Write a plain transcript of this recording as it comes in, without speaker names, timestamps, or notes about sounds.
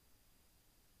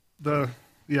the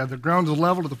ground is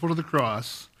leveled at the foot of the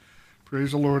cross.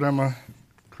 Praise the Lord. I'm a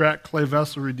cracked clay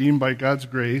vessel redeemed by God's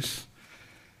grace,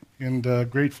 and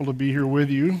grateful to be here with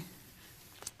you.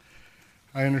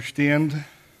 I understand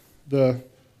the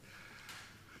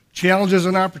challenges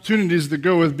and opportunities that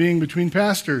go with being between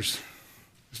pastors.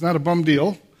 It's not a bum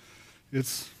deal.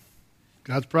 It's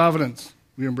God's providence.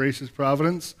 We embrace His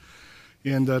providence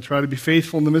and try to be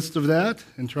faithful in the midst of that,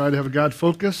 and try to have a God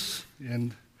focus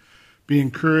and be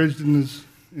encouraged in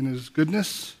His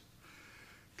goodness.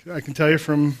 I can tell you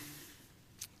from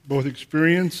both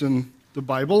experience and the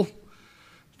Bible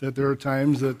that there are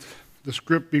times that the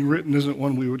script being written isn't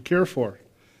one we would care for.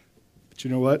 But you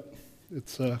know what?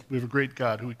 We have a great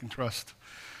God who we can trust,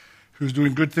 who's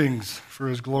doing good things for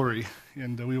His glory,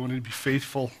 and we want to be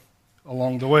faithful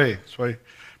along the way. So I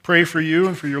pray for you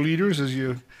and for your leaders as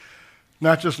you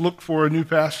not just look for a new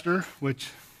pastor, which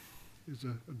is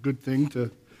a good thing to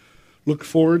look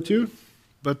forward to,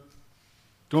 but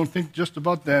don't think just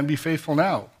about them. Be faithful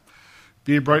now.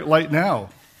 Be a bright light now.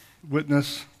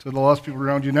 Witness to the lost people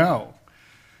around you now.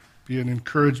 Be an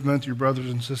encouragement to your brothers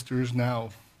and sisters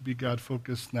now. Be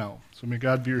God-focused now. So may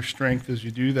God be your strength as you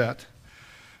do that.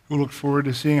 We'll look forward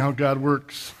to seeing how God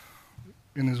works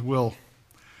in His will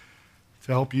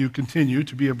to help you continue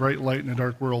to be a bright light in a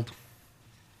dark world.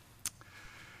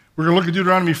 We're going to look at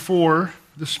Deuteronomy 4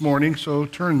 this morning, so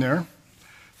turn there.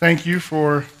 Thank you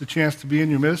for the chance to be in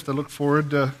your midst. I look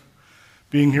forward to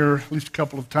being here at least a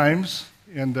couple of times,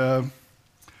 and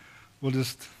we'll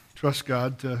just trust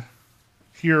God to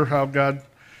hear how God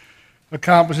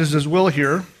accomplishes His will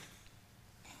here.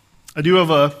 I do have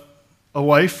a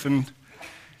wife and,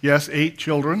 yes, 8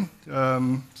 children.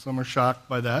 Some are shocked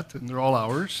by that, and they're all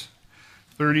ours.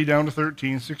 30 down to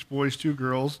 13, 6 boys, 2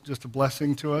 girls. Just a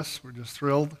blessing to us. We're just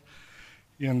thrilled.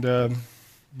 And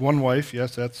one wife,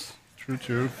 yes, that's true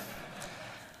too.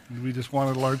 And we just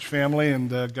wanted a large family, and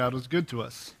God was good to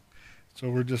us. So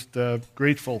we're just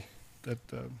grateful that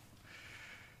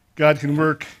God can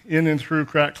work in and through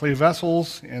cracked clay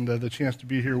vessels, and the chance to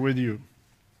be here with you.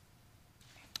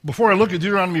 Before I look at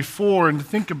Deuteronomy 4 and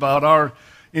think about our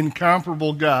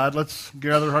incomparable God, let's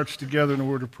gather our hearts together in a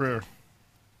word of prayer.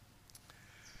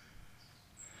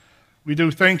 We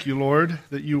do thank you, Lord,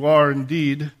 that you are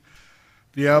indeed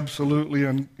the absolutely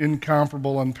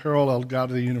incomparable, unparalleled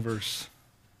God of the universe.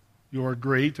 You are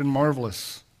great and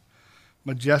marvelous,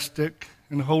 majestic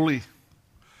and holy.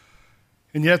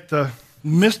 And yet the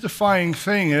mystifying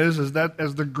thing is that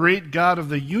as the great God of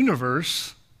the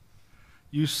universe,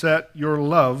 you set your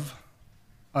love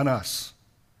on us.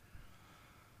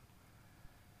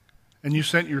 And you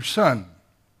sent your Son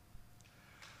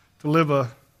to live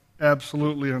a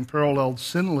absolutely unparalleled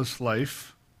sinless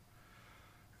life,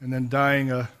 and then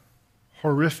dying a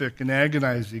horrific and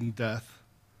agonizing death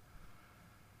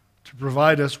to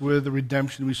provide us with the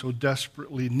redemption we so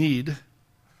desperately need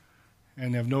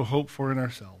and have no hope for in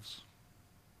ourselves.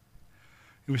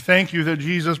 And we thank you that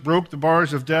Jesus broke the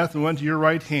bars of death and went to your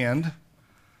right hand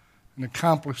and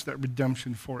accomplished that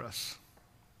redemption for us.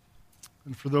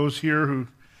 And for those here who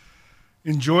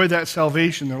enjoy that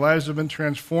salvation, their lives have been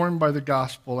transformed by the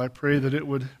gospel, I pray that it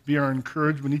would be our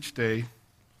encouragement each day,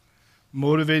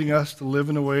 motivating us to live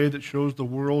in a way that shows the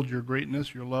world your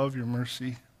greatness, your love, your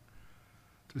mercy,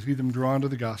 to see them drawn to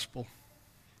the gospel.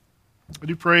 I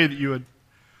do pray that you would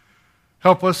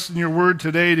help us in your word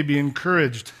today to be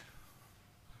encouraged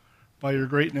by your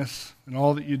greatness and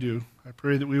all that you do. I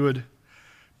pray that we would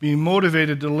be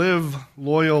motivated to live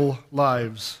loyal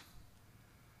lives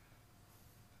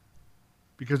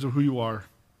because of who you are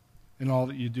and all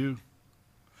that you do.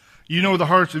 You know the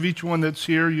hearts of each one that's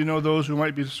here. You know those who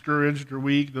might be discouraged or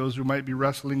weak, those who might be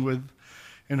wrestling with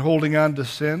and holding on to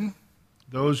sin,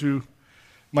 those who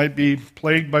might be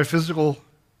plagued by physical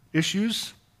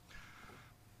issues,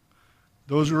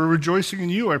 those who are rejoicing in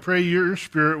you. I pray your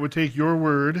Spirit would take your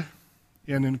word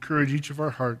and encourage each of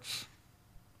our hearts.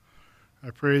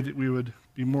 I pray that we would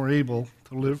be more able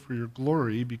to live for your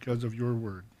glory because of your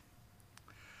word.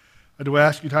 I do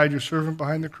ask you to hide your servant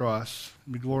behind the cross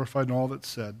and be glorified in all that's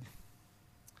said.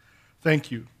 Thank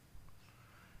you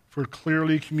for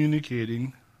clearly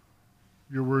communicating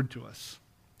your word to us.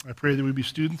 I pray that we be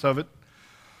students of it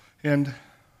and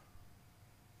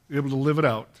be able to live it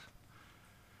out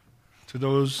to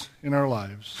those in our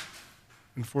lives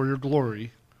and for your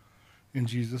glory. In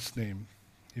Jesus' name,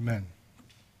 amen.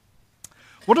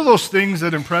 What are those things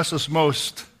that impress us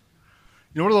most?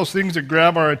 What are those things that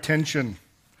grab our attention?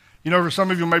 For some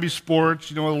of you, it might be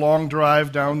sports, a long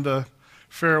drive down the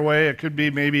fairway. It could be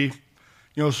maybe,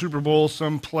 Super Bowl,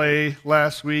 some play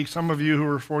last week. Some of you who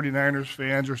are 49ers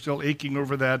fans are still aching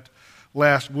over that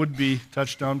last would-be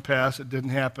touchdown pass. It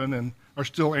didn't happen, and are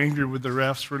still angry with the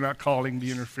refs for not calling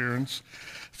the interference.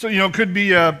 So, it could be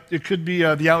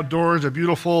the outdoors, a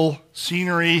beautiful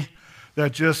scenery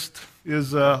that just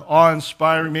is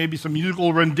awe-inspiring, maybe some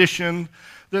musical rendition.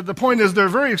 The point is there are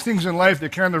various things in life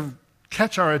that kind of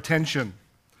catch our attention,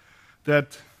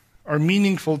 that are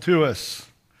meaningful to us.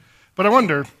 But I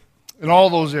wonder, in all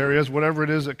those areas, whatever it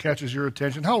is that catches your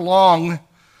attention, how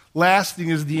long-lasting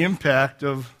is the impact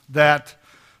of that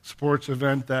sports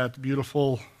event, that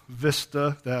beautiful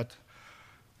vista, that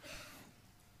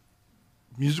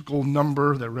musical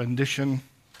number, that rendition?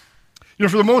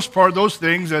 For the most part, those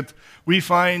things that we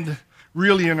find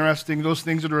really interesting, those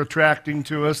things that are attracting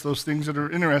to us, those things that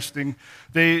are interesting,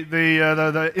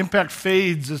 the impact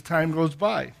fades as time goes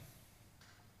by.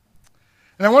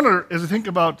 And I wonder, as I think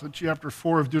about chapter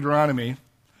 4 of Deuteronomy,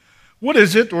 what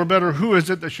is it, or better, who is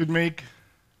it that should make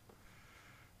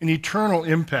an eternal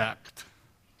impact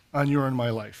on your and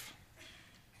my life?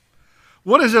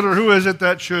 What is it, or who is it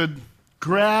that should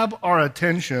grab our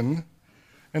attention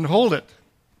and hold it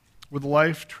with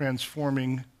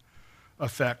life-transforming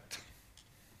effect?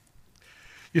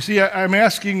 You see, I'm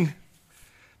asking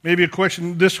maybe a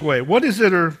question this way. What is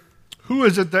it, or who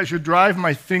is it that should drive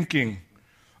my thinking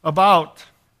about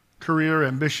career,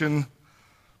 ambition,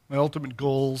 my ultimate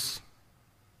goals?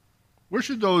 Where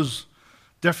should those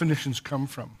definitions come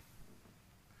from?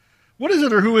 What is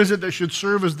it, or who is it that should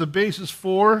serve as the basis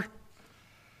for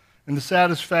and the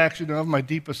satisfaction of my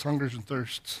deepest hungers and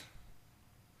thirsts?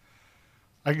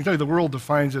 I can tell you the world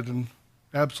defines it in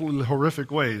absolutely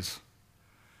horrific ways.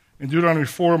 In Deuteronomy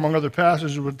 4, among other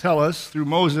passages, would tell us through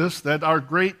Moses that our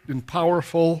great and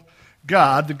powerful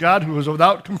God, the God who is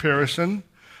without comparison,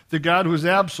 the God who is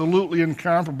absolutely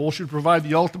incomparable, should provide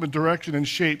the ultimate direction and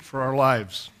shape for our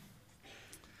lives.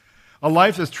 A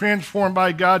life that's transformed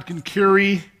by God can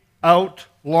carry out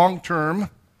long-term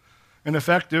and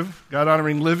effective,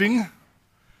 God-honoring living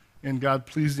and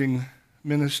God-pleasing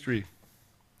ministry.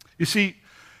 You see,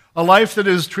 a life that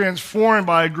is transformed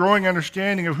by a growing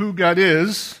understanding of who God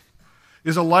is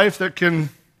a life that can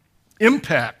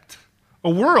impact a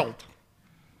world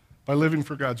by living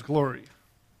for God's glory.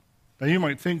 Now, you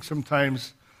might think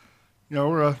sometimes,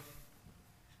 we're a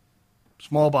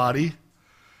small body.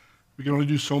 We can only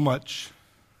do so much.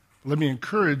 But let me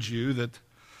encourage you that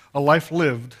a life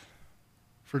lived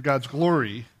for God's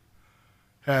glory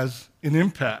has an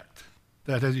impact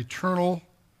that has eternal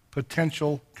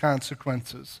potential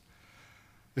consequences.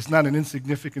 It's not an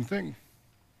insignificant thing.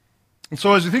 And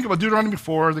so as you think about Deuteronomy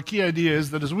 4, the key idea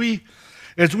is that as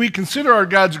we consider our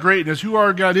God's greatness, who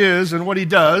our God is and what he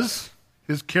does,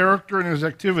 his character and his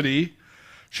activity,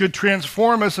 should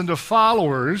transform us into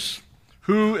followers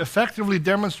who effectively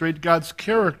demonstrate God's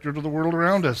character to the world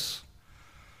around us.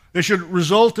 They should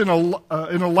result in a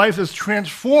life that's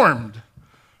transformed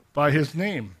by his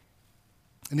name.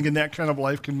 And again, that kind of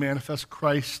life can manifest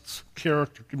Christ's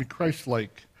character, can be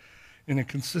Christ-like in a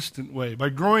consistent way. By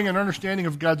growing an understanding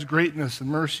of God's greatness and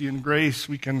mercy and grace,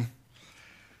 we can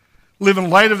live in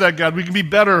light of that God. We can be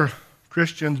better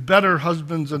Christians, better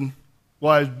husbands and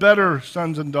wives, better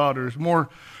sons and daughters, more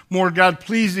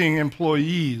God-pleasing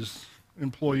employees,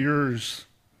 employers,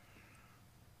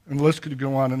 and the list could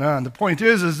go on and on. The point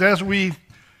is as we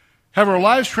have our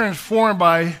lives transformed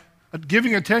by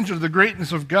giving attention to the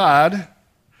greatness of God,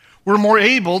 we're more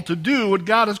able to do what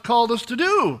God has called us to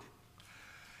do.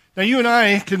 Now, you and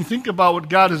I can think about what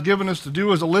God has given us to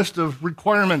do as a list of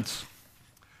requirements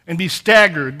and be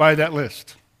staggered by that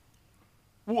list.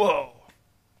 Whoa,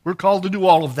 we're called to do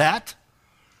all of that?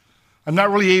 I'm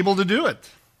not really able to do it.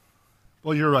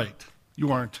 Well, you're right.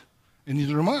 You aren't, and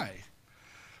neither am I.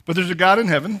 But there's a God in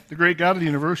heaven, the great God of the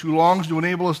universe, who longs to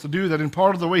enable us to do that. And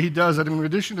part of the way he does that, in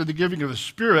addition to the giving of the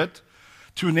Spirit,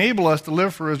 to enable us to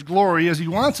live for his glory, is he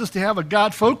wants us to have a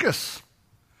God focus.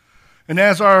 And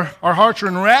as our hearts are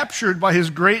enraptured by his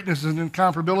greatness and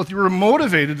incomparability, we're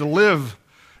motivated to live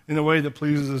in a way that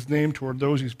pleases his name toward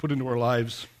those he's put into our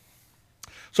lives.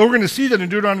 So we're going to see that in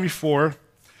Deuteronomy 4.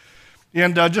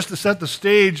 And just to set the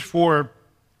stage for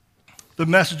the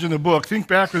message in the book, think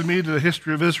back with me to the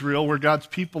history of Israel, where God's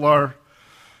people are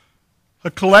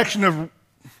a collection of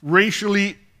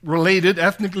racially related,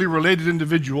 ethnically related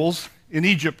individuals in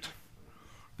Egypt.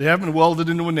 They haven't welded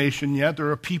into a nation yet.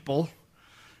 They're a people.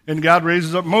 And God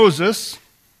raises up Moses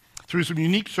through some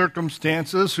unique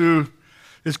circumstances, who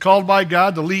is called by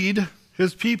God to lead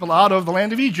his people out of the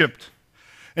land of Egypt.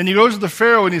 And he goes to the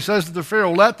Pharaoh and he says to the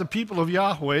Pharaoh, let the people of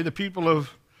Yahweh, the people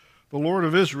of the Lord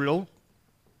of Israel,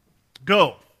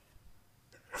 go.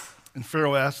 And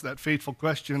Pharaoh asks that fateful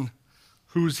question,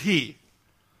 who's he?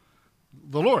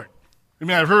 The Lord. I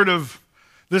mean, I've heard of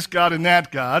this God and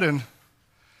that God, and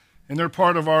they're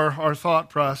part of our thought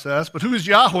process. But who is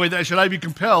Yahweh that should I be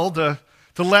compelled to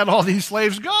let all these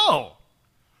slaves go?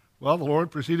 Well, the Lord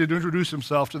proceeded to introduce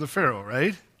himself to the Pharaoh,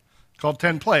 right? Called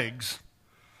 10 plagues.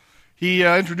 He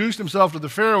introduced himself to the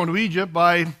Pharaoh in Egypt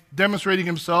by demonstrating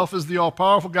himself as the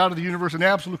all-powerful God of the universe in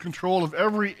absolute control of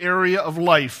every area of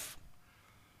life.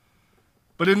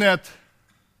 But in that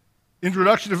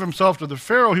introduction of himself to the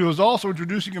Pharaoh, he was also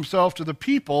introducing himself to the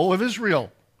people of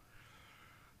Israel.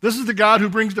 This is the God who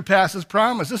brings to pass his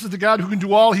promise. This is the God who can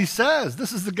do all he says.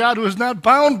 This is the God who is not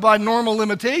bound by normal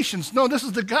limitations. No, this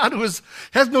is the God who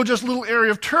has no just little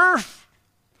area of turf.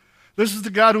 This is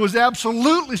the God who is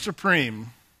absolutely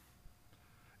supreme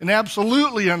and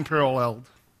absolutely unparalleled.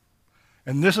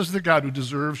 And this is the God who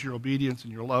deserves your obedience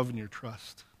and your love and your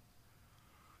trust.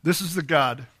 This is the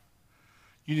God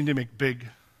you need to make big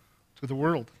to the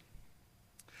world.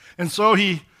 And so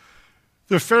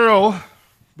the Pharaoh,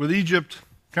 with Egypt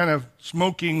kind of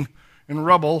smoking and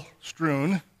rubble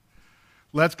strewn,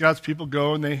 lets God's people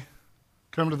go, and they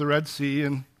come to the Red Sea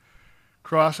and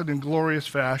cross it in glorious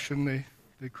fashion.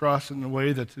 They cross it in a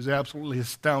way that is absolutely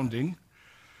astounding,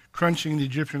 crunching the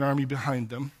Egyptian army behind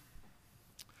them.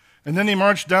 And then they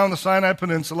march down the Sinai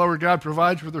Peninsula, where God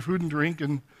provides for their food and drink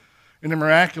in a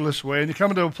miraculous way. And they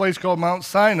come to a place called Mount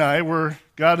Sinai, where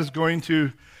God is going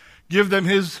to give them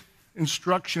his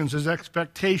instructions, his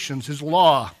expectations, his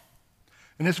law.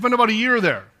 And they spend about a year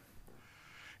there.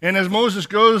 And as Moses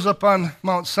goes up on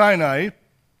Mount Sinai,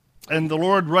 and the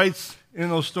Lord writes in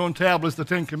those stone tablets the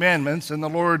 10 Commandments, and the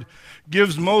Lord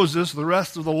gives Moses the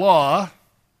rest of the law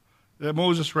that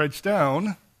Moses writes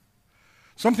down,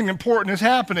 something important is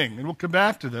happening, and we'll come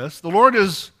back to this. The Lord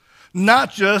is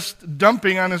not just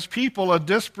dumping on his people a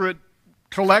disparate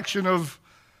collection of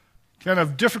kind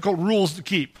of difficult rules to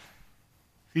keep.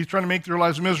 He's trying to make their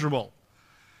lives miserable.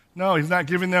 No, he's not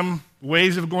giving them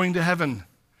ways of going to heaven.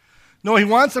 No, he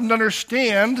wants them to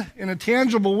understand in a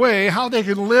tangible way how they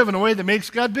can live in a way that makes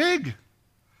God big.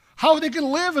 How they can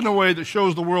live in a way that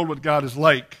shows the world what God is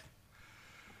like.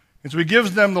 And so he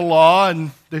gives them the law,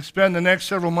 and they spend the next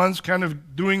several months kind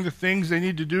of doing the things they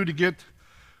need to do to get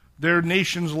their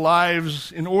nation's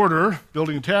lives in order,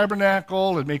 building a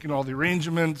tabernacle and making all the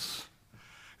arrangements.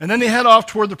 And then they head off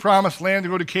toward the promised land to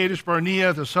go to Kadesh Barnea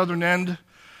at the southern end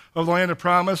of the land of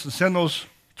promise and send those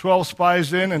 12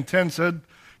 spies in, and 10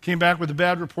 came back with a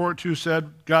bad report. 2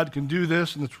 said, God can do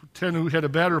this. And the 10 who had a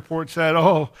bad report said,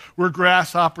 oh, we're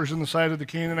grasshoppers in the sight of the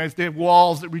Canaanites. They have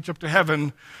walls that reach up to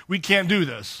heaven. We can't do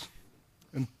this.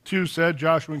 And 2 said,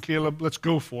 Joshua and Caleb, let's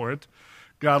go for it.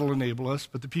 God will enable us.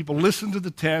 But the people listened to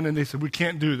the 10, and they said, we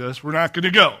can't do this. We're not going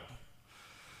to go.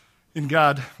 And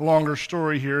God, longer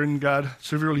story here, and God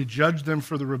severely judged them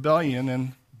for the rebellion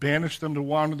and banished them to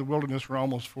wander the wilderness for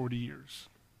almost 40 years.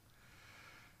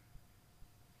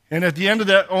 And at the end of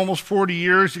that almost 40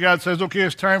 years, God says, okay,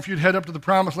 it's time for you to head up to the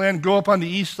promised land. Go up on the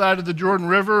east side of the Jordan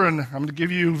River, and I'm going to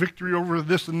give you victory over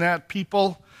this and that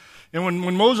people. And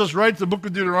when Moses writes the book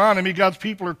of Deuteronomy, God's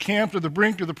people are camped at the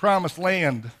brink of the promised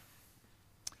land.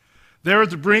 They're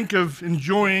at the brink of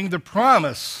enjoying the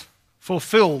promise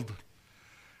fulfilled.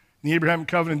 In the Abrahamic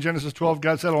covenant in Genesis 12,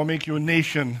 God said, I'll make you a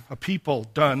nation, a people,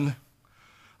 done.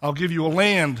 I'll give you a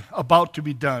land about to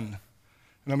be done.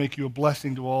 And I'll make you a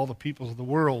blessing to all the peoples of the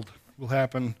world. It will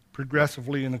happen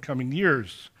progressively in the coming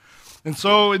years. And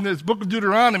so in this book of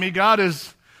Deuteronomy, God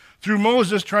is, through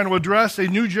Moses, trying to address a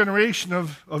new generation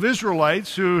of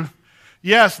Israelites who,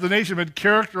 yes, the nation had been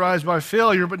characterized by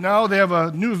failure, but now they have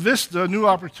a new vista, a new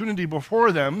opportunity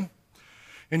before them.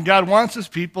 And God wants his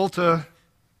people to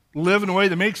live in a way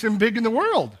that makes him big in the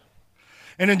world.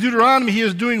 And in Deuteronomy, he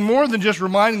is doing more than just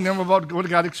reminding them about what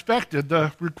God expected,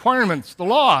 the requirements, the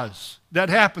laws. That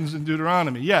happens in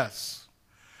Deuteronomy, yes.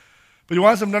 But he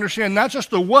wants them to understand not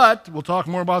just the what, we'll talk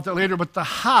more about that later, but the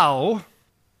how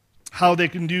they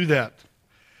can do that.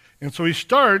 And so he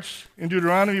starts in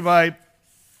Deuteronomy by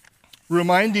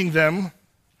reminding them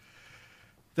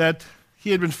that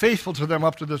he had been faithful to them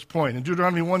up to this point. In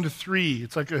Deuteronomy 1-3,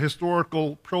 it's like a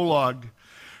historical prologue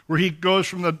where he goes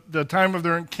from the time of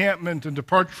their encampment and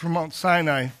departure from Mount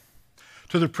Sinai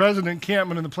to the present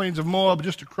encampment in the plains of Moab,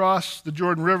 just across the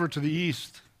Jordan River to the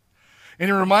east. And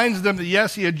he reminds them that,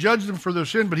 yes, he had judged them for their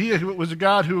sin, but he was a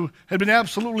God who had been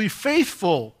absolutely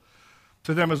faithful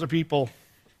to them as a people,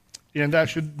 and that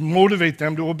should motivate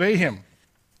them to obey him.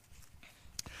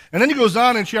 And then he goes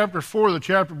on in chapter 4, the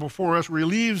chapter before us, where he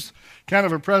leaves kind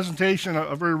of a presentation,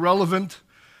 a very relevant,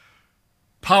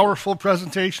 powerful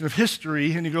presentation of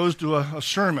history, and he goes to a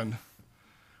sermon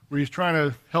where he's trying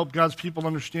to help God's people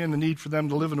understand the need for them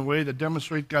to live in a way that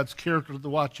demonstrates God's character to the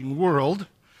watching world.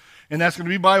 And that's going to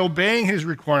be by obeying his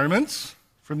requirements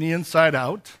from the inside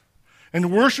out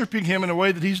and worshiping him in a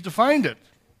way that he's defined it.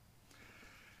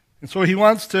 And so he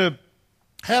wants to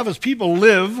have his people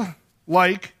live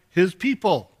like his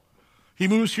people. He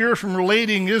moves here from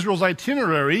relating Israel's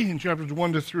itinerary in chapters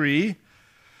 1 to 3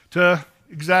 to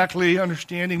exactly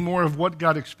understanding more of what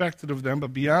God expected of them,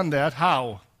 but beyond that,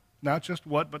 how. Not just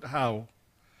what, but how.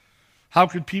 How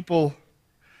could the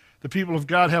people of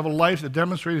God, have a life that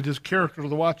demonstrated his character to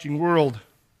the watching world?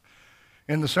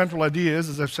 And the central idea is,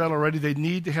 as I've said already, they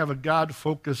need to have a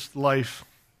God-focused life.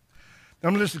 Now,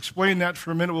 I'm going to just explain that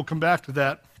for a minute. We'll come back to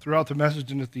that throughout the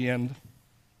message and at the end.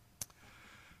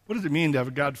 What does it mean to have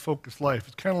a God-focused life?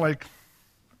 It's kind of like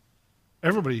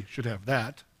everybody should have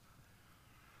that.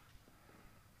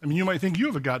 I mean, you might think you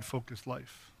have a God-focused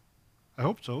life. I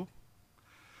hope so.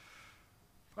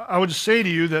 I would just say to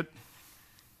you that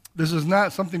this is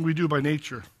not something we do by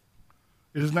nature.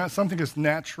 It is not something that's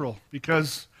natural,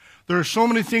 because there are so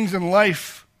many things in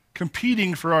life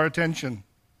competing for our attention,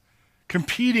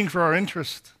 competing for our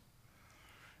interest.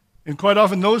 And quite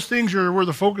often those things are where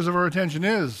the focus of our attention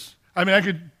is. I mean, I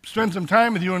could spend some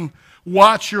time with you and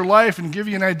watch your life and give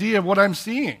you an idea of what I'm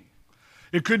seeing.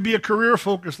 It could be a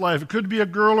career-focused life. It could be a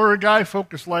girl or a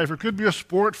guy-focused life. It could be a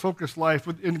sport-focused life.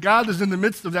 And God is in the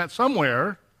midst of that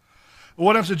somewhere.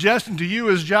 What I'm suggesting to you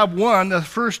is job one, the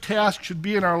first task should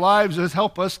be in our lives is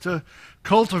help us to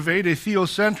cultivate a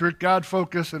theocentric God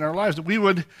focus in our lives, that we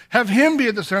would have him be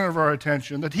at the center of our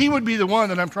attention, that he would be the one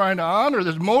that I'm trying to honor,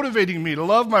 that's motivating me to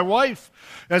love my wife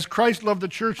as Christ loved the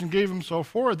church and gave himself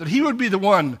for it, that he would be the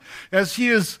one, as he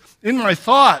is in my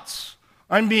thoughts,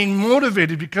 I'm being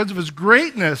motivated because of his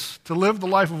greatness to live the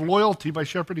life of loyalty by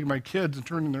shepherding my kids and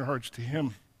turning their hearts to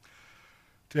him,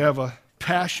 to have a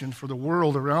passion for the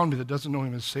world around me that doesn't know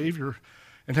him as Savior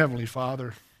and Heavenly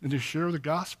Father, and to share the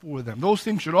gospel with them. Those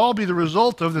things should all be the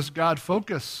result of this God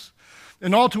focus.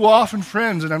 And all too often,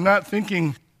 friends, and I'm not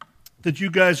thinking that you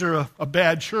guys are a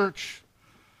bad church,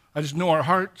 I just know our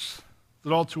hearts,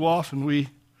 that all too often we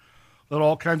let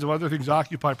all kinds of other things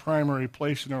occupy primary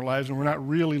place in our lives, and we're not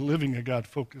really living a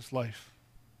God-focused life.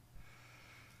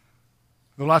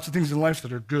 There are lots of things in life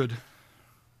that are good,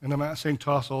 and I'm not saying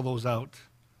toss all those out,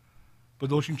 but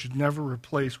those things should never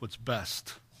replace what's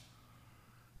best.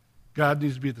 God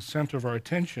needs to be at the center of our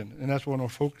attention, and that's what I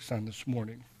want to focus on this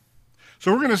morning.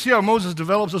 So we're going to see how Moses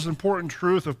develops this important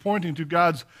truth of pointing to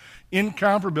God's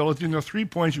incomparability. And there are 3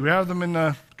 points. You have them in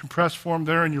the compressed form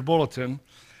there in your bulletin.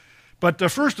 But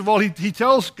first of all, he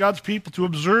tells God's people to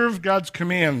observe God's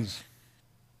commands.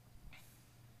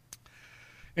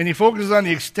 And he focuses on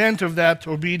the extent of that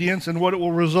obedience and what it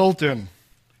will result in.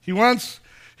 He wants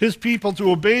his people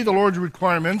to obey the Lord's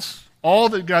requirements, all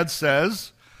that God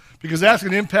says, because that's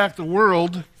going to impact the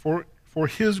world for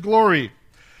his glory.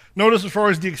 Notice as far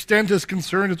as the extent is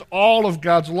concerned, it's all of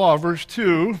God's law. Verse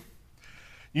 2,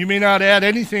 you may not add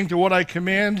anything to what I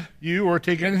command you or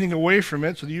take anything away from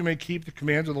it so that you may keep the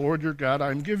commands of the Lord your God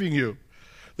I'm giving you.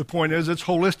 The point is it's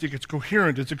holistic, it's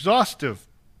coherent, it's exhaustive.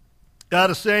 God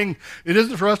is saying it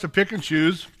isn't for us to pick and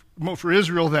choose. For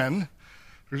Israel then,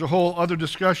 there's a whole other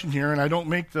discussion here, and I don't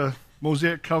make the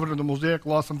Mosaic covenant or the Mosaic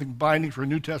law something binding for a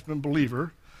New Testament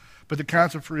believer. But the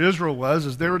concept for Israel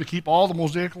was they were to keep all the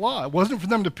Mosaic law. It wasn't for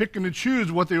them to pick and to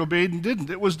choose what they obeyed and didn't.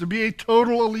 It was to be a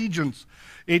total allegiance,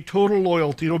 a total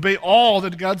loyalty, to obey all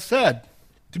that God said,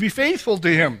 to be faithful to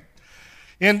him.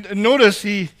 And notice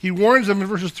he warns them in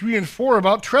verses 3 and 4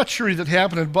 about treachery that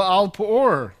happened at Baal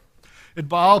Peor. At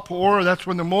Baal Peor, that's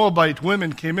when the Moabite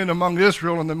women came in among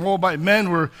Israel, and the Moabite men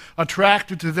were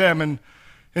attracted to them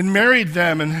and married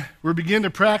them, and were beginning to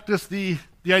practice the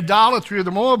idolatry of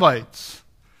the Moabites.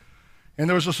 And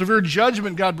there was a severe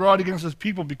judgment God brought against his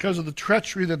people because of the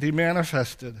treachery that they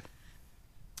manifested.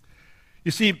 You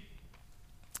see,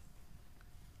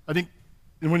 I think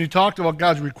when he talked about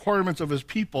God's requirements of his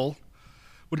people,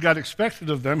 what God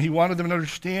expected of them, he wanted them to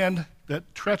understand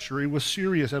that treachery was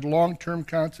serious, had long-term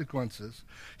consequences.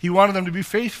 He wanted them to be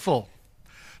faithful.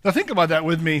 Now think about that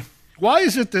with me. Why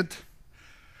is it that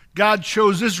God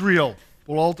chose Israel?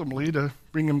 Well, ultimately, to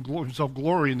bring himself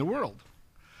glory in the world.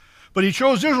 But he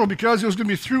chose Israel because it was going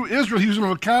to be through Israel he was going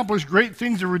to accomplish great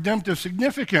things of redemptive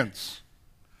significance.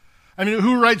 I mean,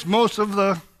 who writes most of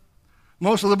the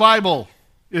Bible?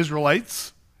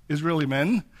 Israelites, Israeli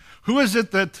men. Where is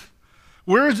it that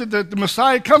the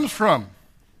Messiah comes from?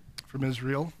 From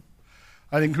Israel.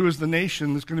 I think who is the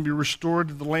nation that's going to be restored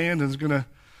to the land and is going to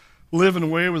live in a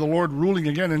way with the Lord ruling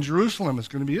again in Jerusalem? It's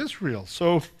going to be Israel.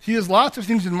 So he has lots of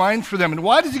things in mind for them. And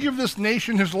why does he give this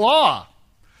nation his law?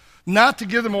 Not to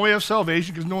give them a way of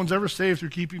salvation, because no one's ever saved through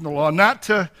keeping the law. Not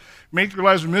to make their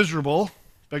lives miserable,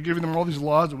 by giving them all these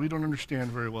laws that we don't understand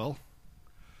very well.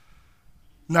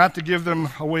 Not to give them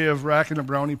a way of racking up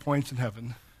brownie points in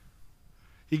heaven.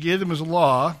 He gave them his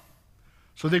law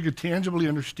so they could tangibly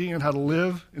understand how to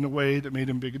live in a way that made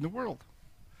him big in the world.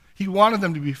 He wanted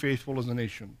them to be faithful as a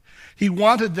nation. He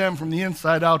wanted them from the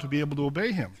inside out to be able to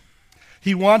obey him.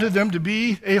 He wanted them to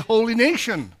be a holy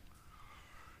nation.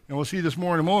 And we'll see this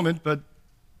more in a moment, but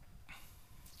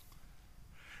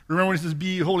remember when he says,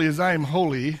 be holy as I am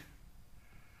holy,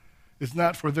 it's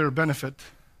not for their benefit,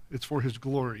 it's for his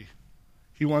glory.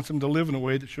 He wants them to live in a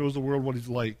way that shows the world what he's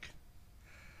like.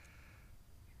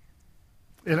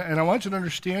 And I want you to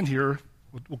understand here,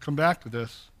 we'll come back to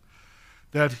this,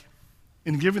 that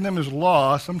in giving them his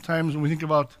law, sometimes when we think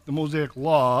about the Mosaic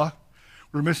law,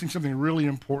 we're missing something really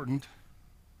important.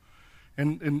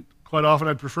 And quite often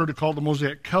I'd prefer to call the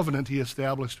Mosaic covenant he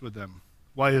established with them.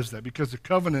 Why is that? Because the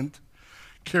covenant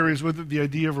carries with it the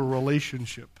idea of a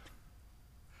relationship.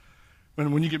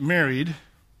 When you get married,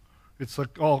 it's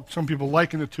like, some people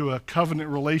liken it to a covenant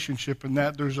relationship, in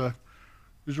that there's a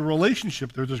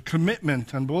relationship there. There's a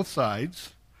commitment on both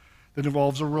sides that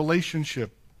involves a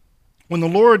relationship. When the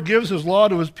Lord gives his law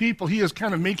to his people, he is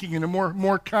kind of making it a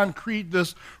more concrete,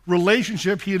 this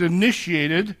relationship he had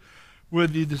initiated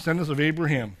with the descendants of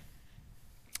Abraham.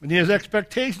 And he has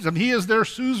expectations. I mean, he is their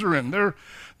suzerain,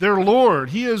 their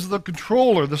Lord. He is the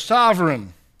controller, the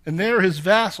sovereign. And they're his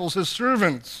vassals, his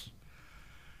servants.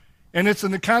 And it's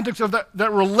in the context of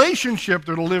that relationship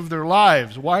they're to live their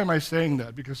lives. Why am I saying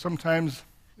that? Because sometimes,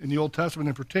 in the Old Testament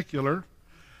in particular,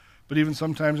 but even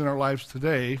sometimes in our lives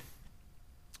today,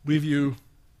 we view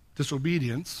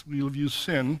disobedience, we view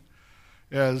sin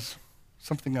as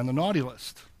something on the naughty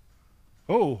list.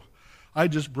 Oh, I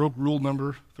just broke rule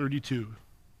number 32.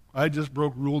 I just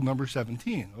broke rule number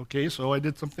 17. Okay, so I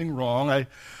did something wrong.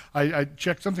 I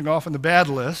checked something off on the bad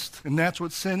list, and that's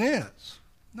what sin is.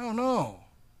 No.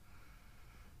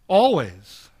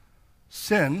 Always,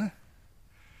 sin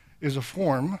is a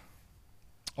form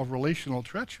of relational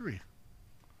treachery.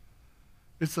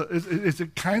 It's a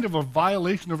kind of a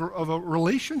violation of a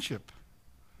relationship,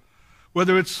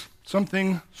 whether it's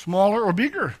something smaller or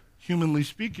bigger, humanly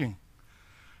speaking.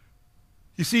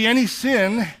 You see, any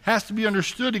sin has to be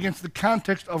understood against the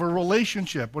context of a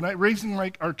relationship. When raising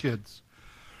our kids,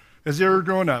 as they were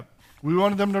growing up, we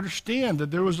wanted them to understand that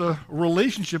there was a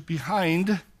relationship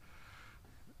behind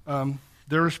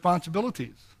their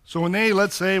responsibilities. So when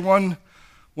let's say one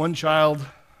child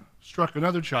struck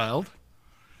another child,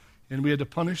 and we had to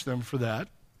punish them for that,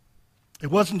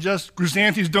 it wasn't just,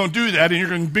 Chrysanthemums don't do that, and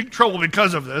you're in big trouble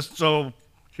because of this, so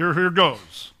here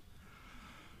goes.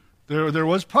 There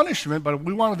was punishment, but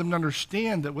we wanted them to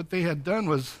understand that what they had done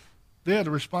was they had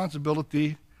a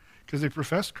responsibility, because they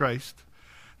professed Christ,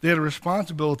 they had a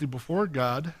responsibility before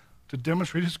God to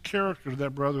demonstrate his character to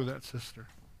that brother or that sister.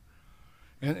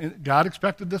 And God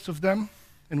expected this of them,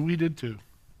 and we did too.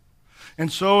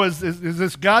 And so as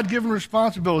this God-given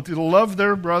responsibility to love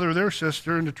their brother, their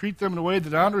sister, and to treat them in a way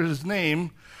that honored his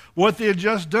name, what they had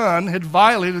just done had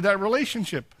violated that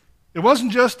relationship. It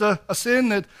wasn't just a sin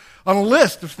that on a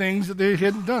list of things that they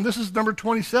hadn't done. This is number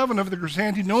 27 of the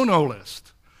Chrysanthemum no-no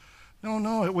list.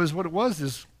 No, it was what it was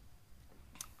is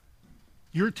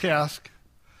your task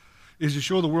is to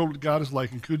show the world what God is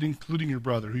like, including your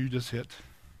brother who you just hit.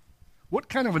 What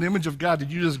kind of an image of God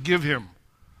did you just give him?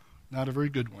 Not a very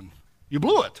good one. You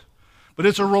blew it. But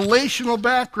it's a relational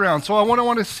background. So what I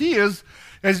want to see is,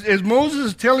 as Moses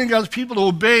is telling God's people to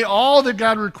obey all that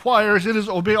God requires, it is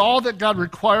obey all that God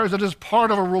requires that is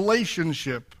part of a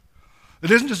relationship. It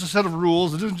isn't just a set of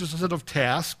rules. It isn't just a set of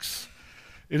tasks.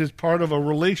 It is part of a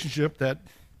relationship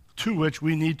to which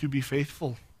we need to be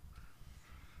faithful.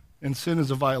 And sin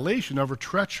is a violation of a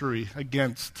treachery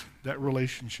against that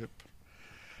relationship.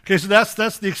 Okay, so that's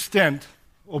the extent.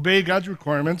 Obey God's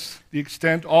requirements, the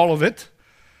extent, all of it,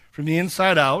 from the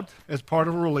inside out as part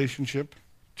of a relationship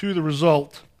to the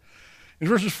result. In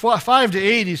verses 5 to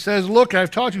 8, he says, "Look, I've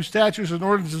taught you statutes and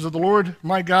ordinances that the Lord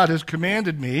my God has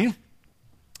commanded me,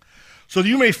 so that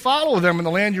you may follow them in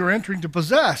the land you are entering to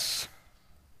possess."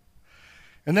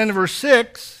 And then in verse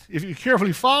 6, if you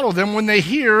carefully follow them, when they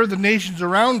hear the nations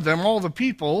around them, all the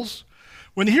peoples,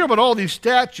 when they hear about all these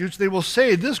statutes, they will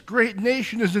say, "This great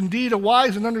nation is indeed a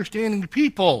wise and understanding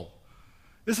people."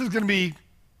 This is going to be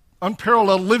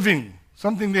unparalleled living,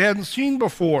 something they hadn't seen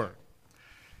before.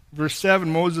 Verse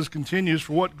 7, Moses continues,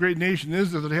 "For what great nation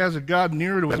is there that has a God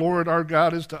near to the Lord our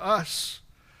God is to us,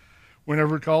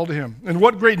 whenever we call to him? And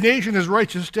what great nation has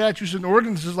righteous statutes and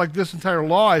ordinances like this entire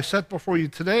law I set before you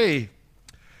today?"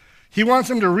 He wants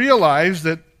them to realize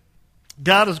that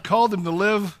God has called them to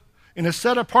live in a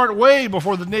set-apart way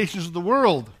before the nations of the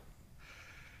world.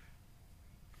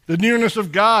 The nearness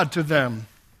of God to them,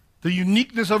 the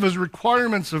uniqueness of his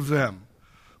requirements of them,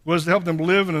 was to help them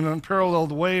live in an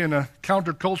unparalleled way, in a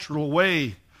countercultural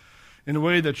way, in a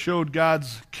way that showed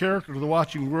God's character to the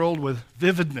watching world with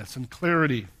vividness and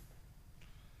clarity.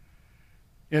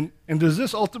 And does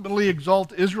this ultimately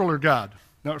exalt Israel or God?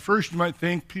 Now, at first you might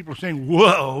think people are saying,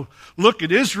 whoa, look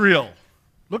at Israel.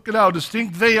 Look at how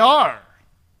distinct they are.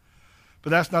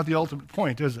 But that's not the ultimate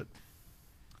point, is it?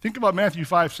 Think about Matthew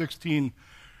 5:16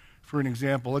 for an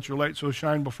example. Let your light so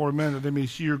shine before men that they may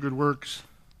see your good works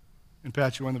and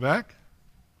pat you on the back.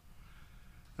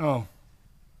 No.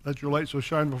 Let your light so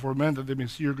shine before men that they may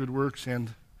see your good works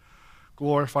and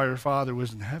glorify your Father who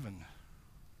is in heaven.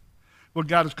 What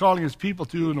God is calling his people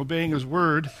to and obeying his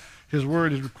word, his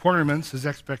requirements, his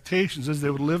expectations, is they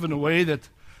would live in a way that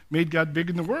made God big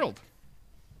in the world.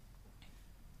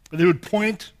 They would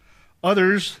point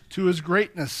others to his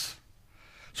greatness.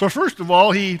 So first of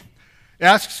all, he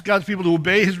asks God's people to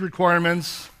obey his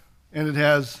requirements, and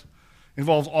it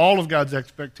involves all of God's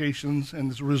expectations,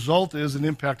 and the result is an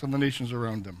impact on the nations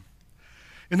around them.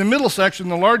 In the middle section,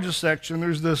 the largest section,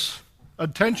 there's this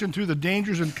attention to the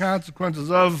dangers and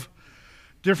consequences of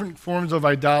different forms of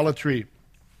idolatry.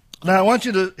 Now, I want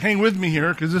you to hang with me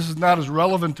here, because this is not as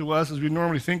relevant to us as we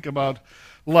normally think about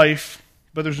life,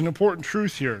 but there's an important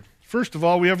truth here. First of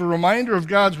all, we have a reminder of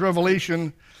God's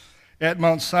revelation at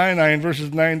Mount Sinai in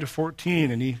verses 9 to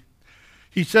 14. And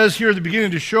he says here at the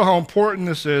beginning, to show how important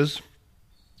this is,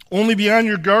 only be on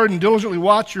your guard and diligently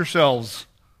watch yourselves.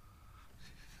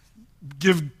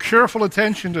 Give careful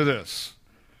attention to this.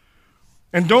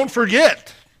 And don't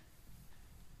forget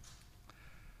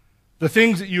the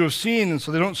things that you have seen, and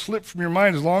so they don't slip from your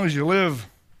mind as long as you live.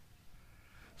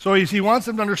 So he wants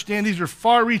them to understand these are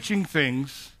far-reaching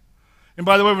things. And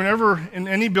by the way, whenever in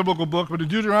any biblical book, but in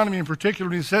Deuteronomy in particular,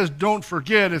 when he says don't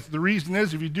forget, the reason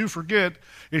is if you do forget,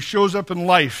 it shows up in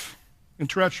life, in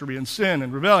treachery, in sin,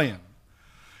 and rebellion.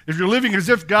 If you're living as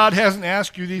if God hasn't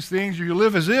asked you these things, or you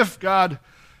live as if God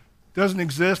doesn't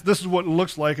exist, this is what it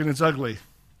looks like, and it's ugly.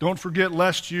 Don't forget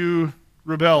lest you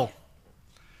rebel.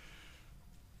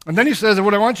 And then he says that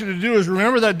what I want you to do is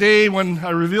remember that day when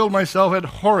I revealed myself at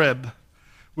Horeb,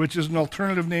 which is an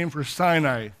alternative name for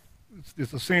Sinai.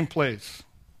 It's the same place.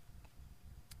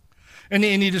 And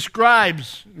he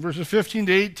describes in verses 15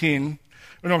 to 18,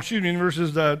 in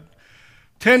verses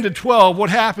 10 to 12, what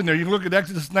happened there. You can look at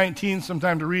Exodus 19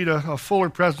 sometime to read a fuller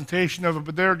presentation of it,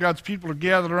 but there God's people are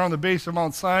gathered around the base of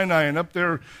Mount Sinai, and up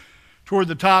there toward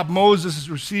the top, Moses is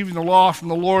receiving the law from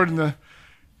the Lord, and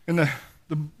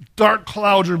the dark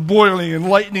clouds are boiling, and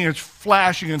lightning is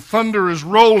flashing, and thunder is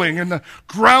rolling, and the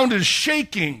ground is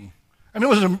shaking. And it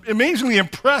was an amazingly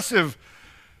impressive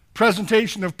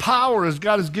presentation of power as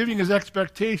God is giving his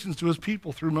expectations to his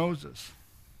people through Moses.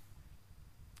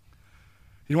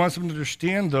 He wants them to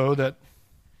understand, though, that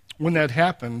when that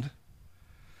happened,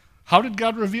 how did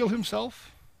God reveal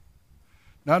himself?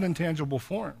 Not in tangible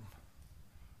form.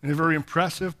 In a very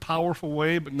impressive, powerful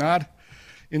way, but not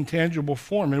in tangible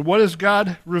form. And what is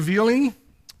God revealing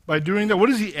by doing that? What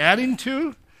is he adding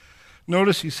to?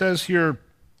 Notice he says here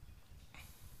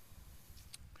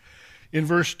in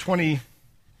verse 13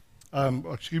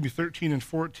 and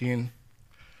 14,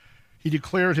 he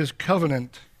declared his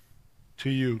covenant to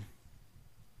you.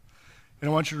 And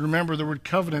I want you to remember the word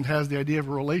covenant has the idea of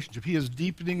a relationship. He is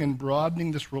deepening and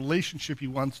broadening this relationship he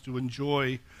wants to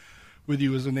enjoy with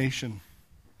you as a nation.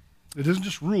 It isn't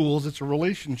just rules, it's a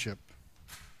relationship.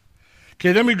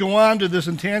 Okay, then we go on to this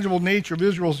intangible nature of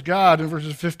Israel's God in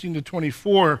verses 15 to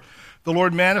 24. The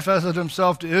Lord manifested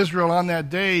himself to Israel on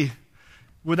that day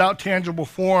without tangible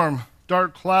form,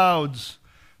 dark clouds,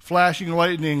 flashing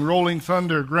lightning, rolling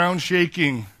thunder, ground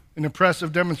shaking, an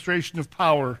impressive demonstration of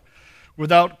power,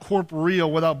 without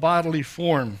corporeal, without bodily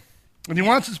form. And he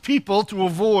wants his people to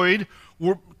avoid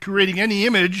creating any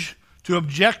image to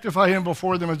objectify him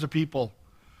before them as a people.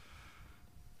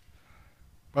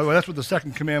 By the way, that's what the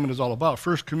second commandment is all about.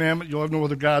 First commandment, you'll have no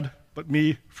other God but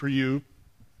me for you.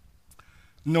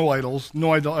 No idols,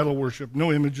 no idol worship,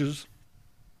 no images.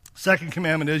 Second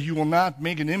commandment is you will not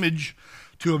make an image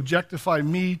to objectify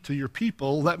me to your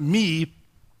people. Let me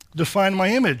define my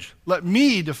image. Let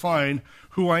me define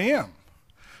who I am.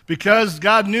 Because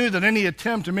God knew that any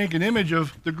attempt to make an image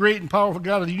of the great and powerful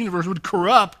God of the universe would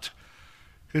corrupt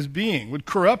his being, would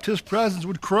corrupt his presence,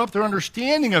 would corrupt their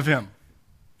understanding of him,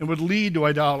 and would lead to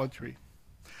idolatry.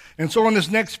 And so in this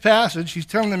next passage, he's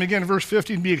telling them again, verse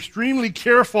 15, be extremely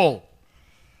careful.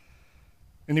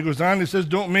 And he goes on and says,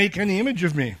 don't make any image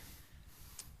of me,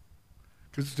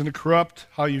 because it's going to corrupt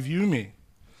how you view me.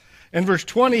 In verse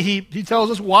 20, he tells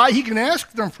us why he can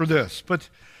ask them for this. But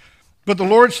But the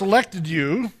Lord selected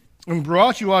you and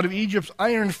brought you out of Egypt's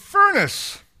iron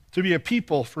furnace to be a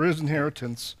people for his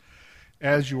inheritance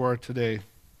as you are today.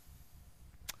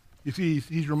 You see,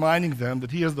 he's reminding them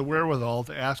that he has the wherewithal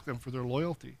to ask them for their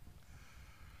loyalty.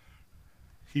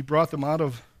 He brought them out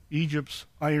of Egypt's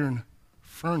iron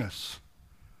furnace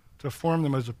to form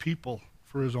them as a people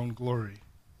for his own glory.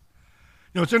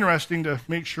 You know, it's interesting to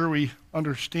make sure we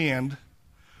understand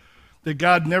that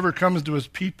God never comes to his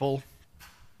people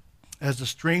as a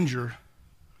stranger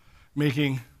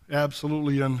making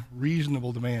absolutely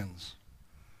unreasonable demands.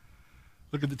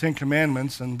 Look at the Ten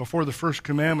Commandments, and before the first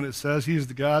commandment it says, he is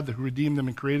the God who redeemed them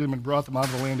and created them and brought them out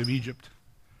of the land of Egypt.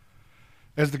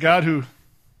 As the God who,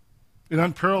 in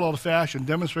unparalleled fashion,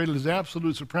 demonstrated his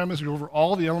absolute supremacy over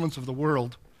all the elements of the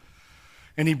world,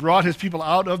 and he brought his people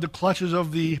out of the clutches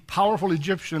of the powerful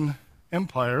Egyptian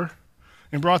empire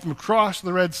and brought them across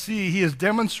the Red Sea, he has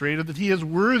demonstrated that he is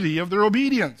worthy of their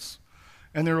obedience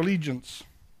and their allegiance.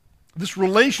 This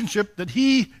relationship that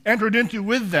he entered into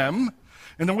with them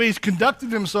and the way he's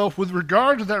conducted himself with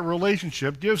regard to that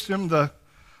relationship gives him the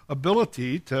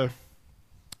ability to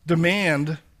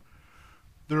demand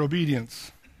their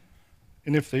obedience.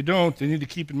 And if they don't, they need to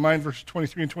keep in mind verses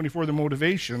 23 and 24, the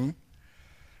motivation.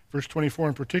 Verse 24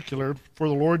 in particular, for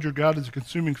the Lord your God is a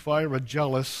consuming fire, a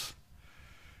jealous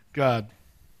God.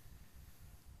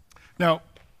 Now,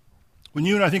 when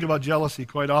you and I think about jealousy,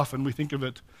 quite often we think of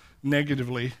it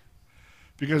negatively,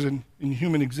 because in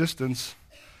human existence,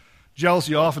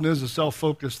 jealousy often is a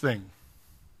self-focused thing.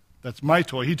 That's my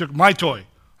toy. He took my toy.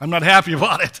 I'm not happy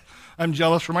about it. I'm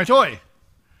jealous for my toy.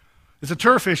 It's a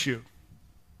turf issue.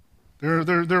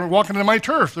 They're walking into my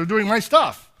turf. They're doing my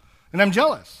stuff, and I'm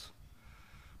jealous.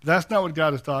 But that's not what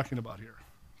God is talking about here.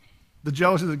 The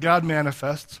jealousy that God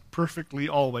manifests perfectly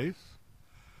always,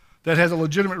 that has a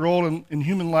legitimate role in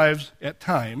human lives at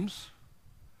times,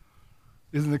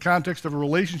 is in the context of a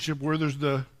relationship where there's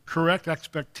the correct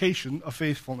expectation of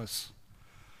faithfulness.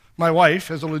 My wife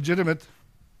has a legitimate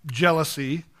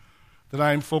jealousy that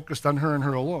I am focused on her and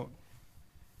her alone.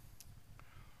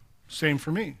 Same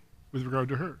for me with regard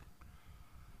to her.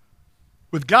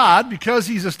 With God, because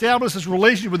he's established this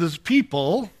relationship with his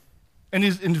people, and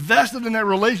he's invested in that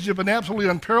relationship in absolutely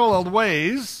unparalleled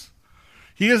ways,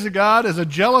 he is a God, as a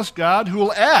jealous God, who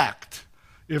will act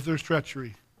if there's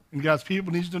treachery. And God's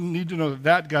people need to know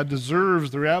that God deserves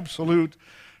their absolute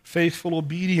faithful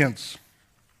obedience.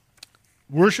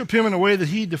 Worship him in a way that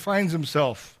he defines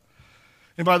himself.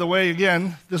 And by the way,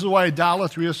 again, this is why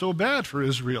idolatry is so bad for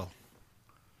Israel.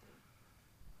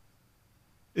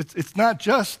 It's not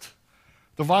just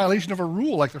the violation of a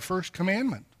rule like the first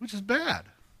commandment, which is bad,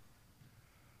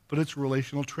 but it's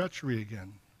relational treachery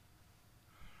again.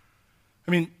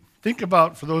 I mean, think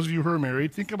about, for those of you who are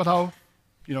married, think about how,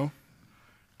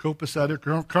 copacetic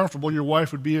or comfortable your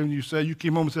wife would be, and you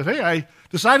came home and said, hey, I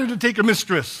decided to take a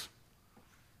mistress.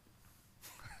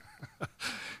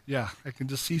 Yeah, I can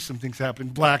just see some things happen.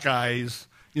 Black eyes,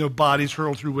 bodies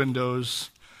hurled through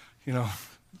windows,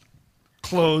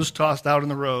 clothes tossed out in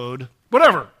the road,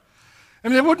 whatever. I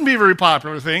mean, it wouldn't be a very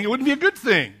popular thing. It wouldn't be a good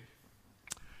thing.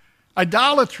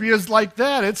 Idolatry is like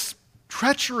that. It's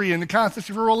treachery in the context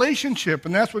of a relationship,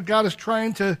 and that's what God is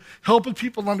trying to help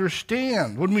people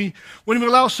understand. When we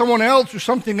allow someone else or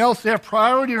something else to have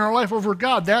priority in our life over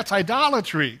God, that's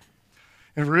idolatry.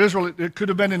 And for Israel, it could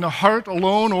have been in the heart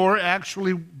alone or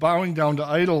actually bowing down to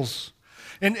idols.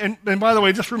 And by the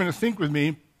way, just for a minute, think with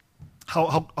me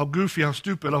how goofy, how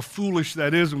stupid, how foolish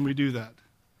that is when we do that.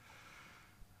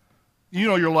 You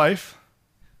know your life.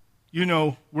 You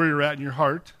know where you're at in your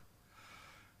heart.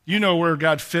 You know where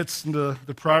God fits into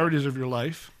the priorities of your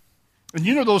life. And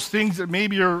you know those things that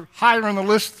maybe are higher on the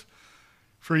list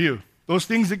for you. Those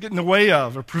things that get in the way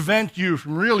of or prevent you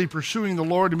from really pursuing the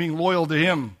Lord and being loyal to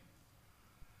him.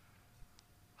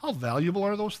 How valuable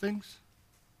are those things?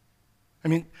 I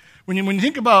mean, when you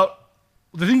think about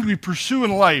the things we pursue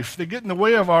in life, they get in the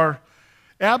way of our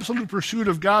absolute pursuit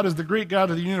of God as the great God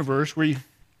of the universe. We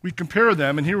compare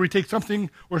them, and here we take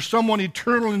something or someone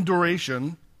eternal in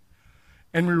duration,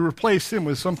 and we replace him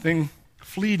with something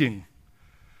fleeting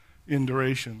in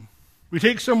duration. We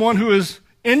take someone who is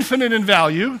infinite in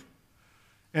value,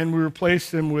 and we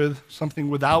replace him with something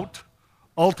without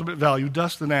ultimate value,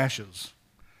 dust and ashes.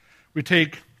 We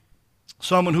take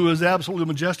someone who is absolutely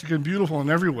majestic and beautiful in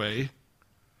every way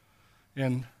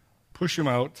and push him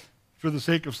out for the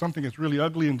sake of something that's really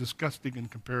ugly and disgusting in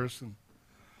comparison.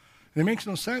 And it makes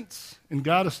no sense. And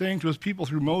God is saying to his people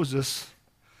through Moses,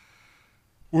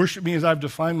 worship me as I've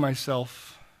defined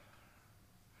myself.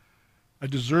 I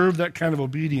deserve that kind of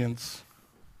obedience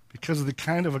because of the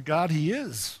kind of a God he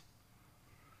is.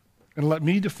 and let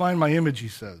me define my image, he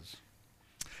says.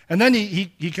 And then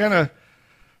he kind of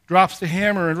drops the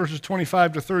hammer in verses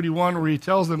 25 to 31 where he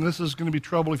tells them this is going to be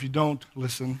trouble if you don't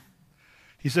listen.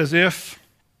 He says,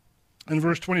 in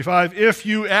verse 25, if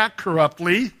you act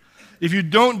corruptly, if you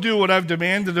don't do what I've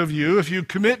demanded of you, if you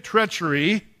commit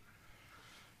treachery,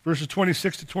 verses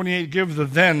 26 to 28 give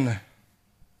the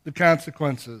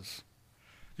consequences.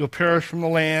 You'll perish from the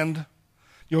land.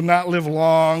 You'll not live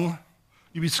long.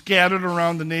 You'll be scattered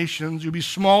around the nations. You'll be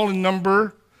small in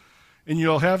number, and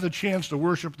you'll have the chance to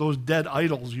worship those dead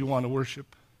idols you want to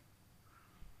worship.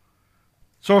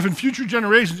 So if in future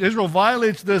generations Israel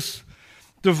violates this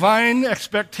divine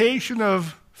expectation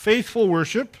of faithful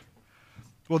worship,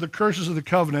 well, the curses of the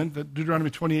covenant that Deuteronomy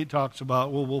 28 talks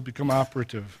about will become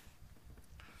operative.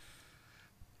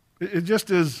 It just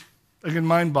is, again,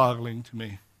 mind-boggling to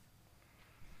me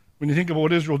when you think about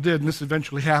what Israel did, and this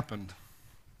eventually happened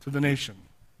to the nation.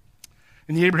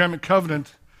 In the Abrahamic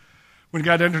covenant, when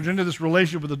God entered into this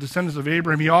relationship with the descendants of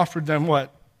Abraham, he offered them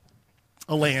what?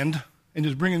 A land. And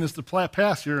he's bringing this to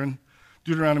pass here in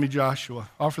Deuteronomy Joshua.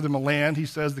 Offer them a land. He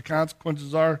says the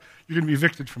consequences are you're going to be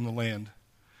evicted from the land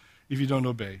if you don't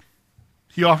obey.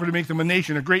 He offered to make them a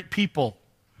nation, a great people.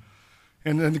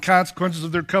 And then the consequences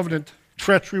of their covenant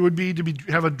treachery would be to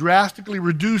have a drastically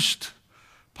reduced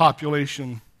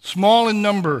population, small in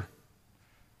number,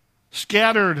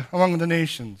 scattered among the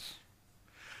nations.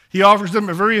 He offers them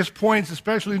at various points,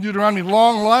 especially in Deuteronomy,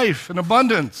 long life and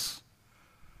abundance.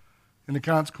 And the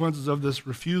consequences of this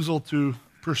refusal to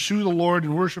pursue the Lord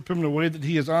and worship him in a way that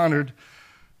he is honored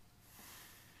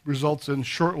results in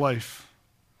short life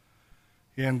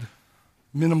and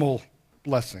minimal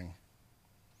blessing.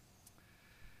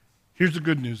 Here's the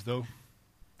good news, though.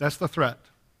 That's the threat.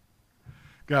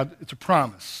 God, it's a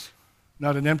promise,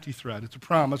 not an empty threat. It's a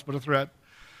promise, but a threat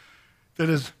that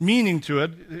has meaning to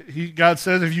it. God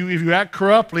says if you act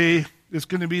corruptly, it's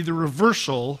going to be the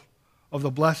reversal of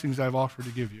the blessings I've offered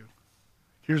to give you.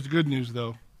 Here's the good news,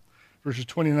 though. Verses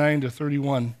 29 to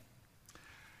 31.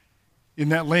 In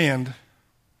that land,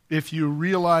 if you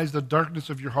realize the darkness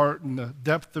of your heart and the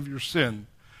depth of your sin,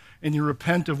 and you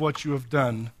repent of what you have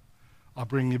done, I'll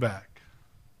bring you back.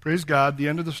 Praise God, the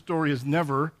end of the story is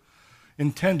never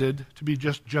intended to be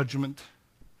just judgment.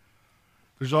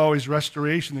 There's always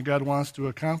restoration that God wants to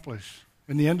accomplish.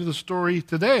 And the end of the story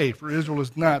today for Israel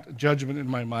is not judgment in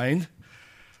my mind.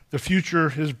 The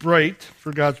future is bright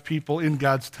for God's people in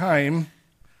God's time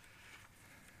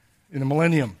in a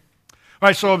millennium. All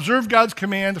right, so observe God's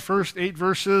command, the first 8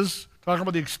 verses, talking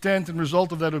about the extent and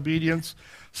result of that obedience.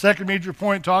 Second major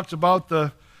point talks about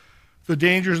the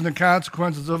dangers and the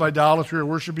consequences of idolatry or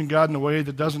worshiping God in a way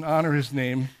that doesn't honor his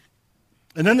name.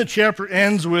 And then the chapter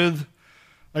ends with,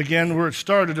 again, where it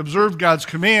started, observe God's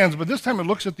commands, but this time it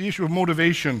looks at the issue of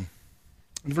motivation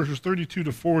in verses 32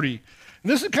 to 40. And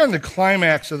this is kind of the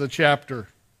climax of the chapter.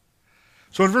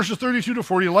 So in verses 32 to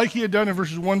 40, like he had done in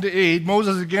verses 1 to 8,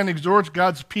 Moses again exhorts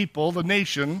God's people, the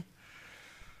nation,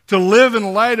 to live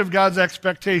in light of God's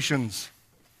expectations,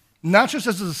 not just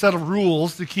as a set of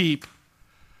rules to keep,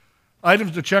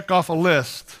 items to check off a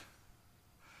list,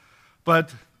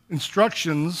 but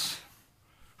instructions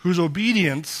whose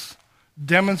obedience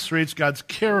demonstrates God's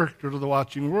character to the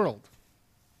watching world.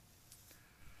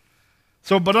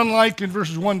 So, but unlike in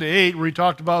verses 1 to 8, where he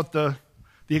talked about the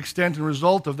extent and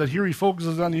result of that, here he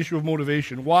focuses on the issue of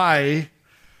motivation, why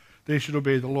they should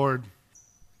obey the Lord,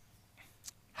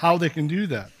 how they can do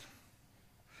that.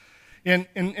 And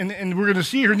we're going to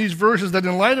see here in these verses that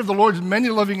in light of the Lord's many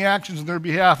loving actions in their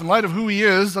behalf, in light of who he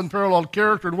is, unparalleled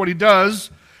character, and what he does,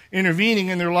 intervening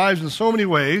in their lives in so many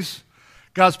ways,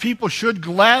 God's people should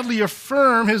gladly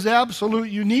affirm his absolute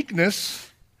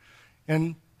uniqueness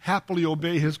and happily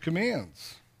obey his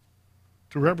commands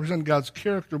to represent God's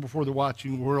character before the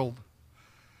watching world.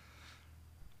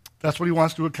 That's what he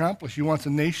wants to accomplish. He wants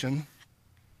a nation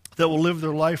that will live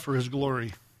their life for his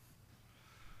glory.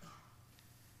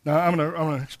 Now, I'm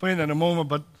going to explain that in a moment,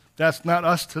 but that's not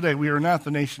us today. We are not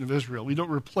the nation of Israel. We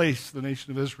don't replace the nation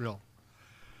of Israel.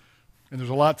 And there's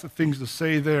a lot of things to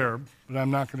say there, but I'm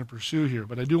not going to pursue here.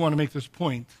 But I do want to make this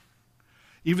point.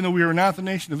 Even though we are not the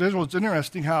nation of Israel, it's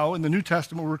interesting how in the New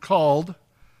Testament we're called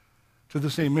to the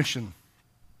same mission.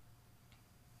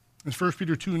 In 1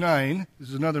 Peter 2:9, this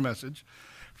is another message.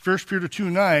 1 Peter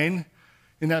 2:9,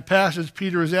 in that passage,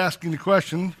 Peter is asking the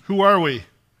question, who are we?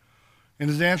 And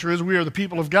his answer is, we are the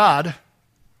people of God.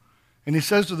 And he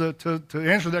says to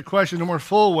answer that question in a more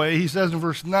full way, he says in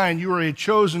verse 9, you are a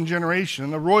chosen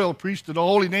generation, a royal priesthood, a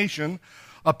holy nation,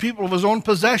 a people of his own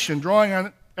possession, drawing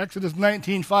on Exodus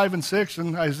 19:5 and 6,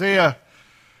 and Isaiah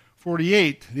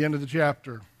 48, the end of the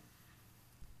chapter.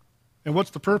 And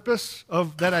what's the purpose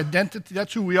of that identity?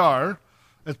 That's who we are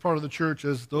as part of the church,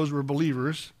 as those who are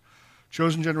believers,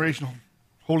 chosen generation,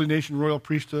 holy nation, royal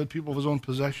priesthood, people of his own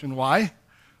possession. Why?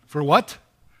 For what?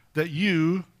 That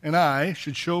you and I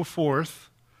should show forth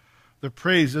the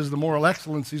praises, the moral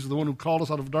excellencies of the one who called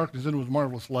us out of darkness into his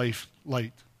marvelous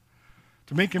light,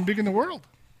 to make him big in the world.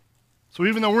 So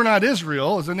even though we're not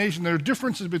Israel as a nation, there are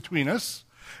differences between us,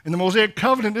 and the Mosaic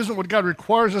covenant isn't what God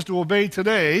requires us to obey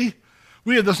today.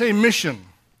 We have the same mission,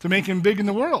 to make him big in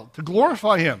the world, to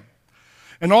glorify him.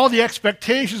 And all the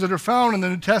expectations that are found in the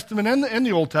New Testament and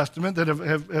the Old Testament that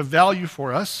have value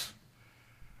for us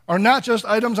are not just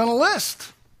items on a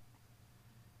list.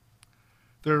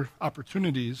 They're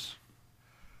opportunities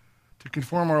to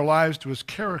conform our lives to his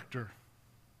character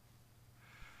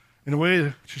in a way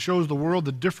that shows the world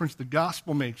the difference the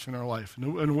gospel makes in our life,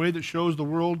 in a way that shows the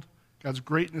world God's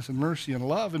greatness and mercy and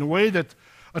love, in a way that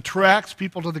attracts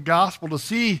people to the gospel, to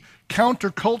see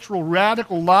countercultural,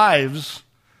 radical lives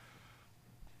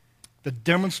that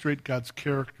demonstrate God's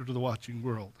character to the watching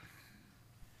world.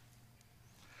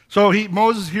 So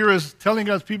Moses here is telling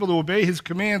God's people to obey his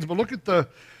commands, but look at the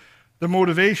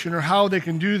motivation or how they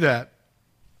can do that.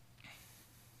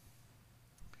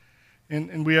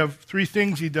 And we have three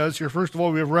things he does here. First of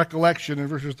all, we have recollection in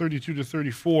verses 32 to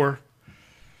 34.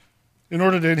 In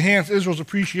order to enhance Israel's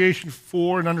appreciation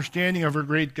for and understanding of her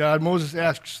great God, Moses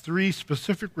asks three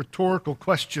specific rhetorical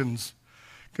questions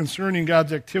concerning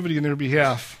God's activity in their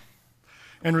behalf.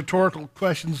 And rhetorical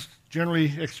questions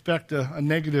generally expect a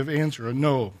negative answer, a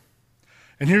no.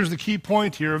 And here's the key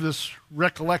point here of this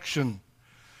recollection.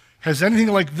 Has anything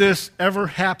like this ever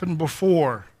happened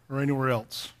before or anywhere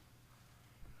else?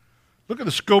 Look at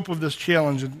the scope of this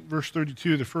challenge in verse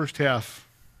 32, the first half.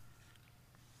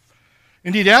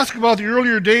 Indeed, ask about the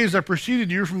earlier days that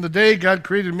preceded you, from the day God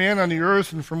created man on the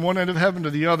earth and from one end of heaven to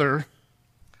the other.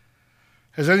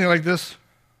 Has anything like this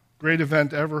great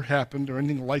event ever happened or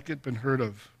anything like it been heard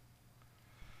of?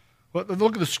 Well,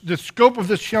 look at the scope of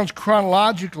this challenge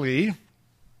chronologically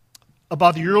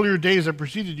about the earlier days that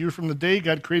preceded you, from the day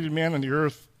God created man on the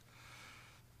earth.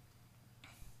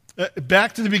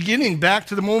 Back to the beginning, back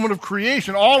to the moment of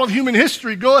creation, all of human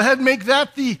history. Go ahead and make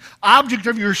that the object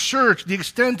of your search, the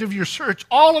extent of your search,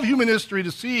 all of human history,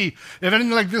 to see if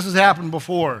anything like this has happened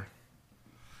before.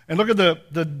 And look at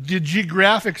the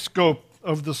geographic scope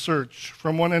of the search,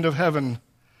 from one end of heaven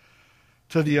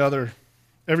to the other,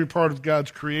 every part of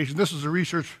God's creation. This is a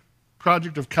research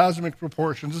project of cosmic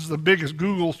proportions. This is the biggest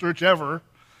Google search ever.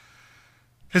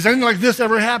 Has anything like this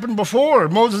ever happened before?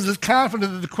 Moses is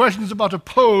confident that the question he's about to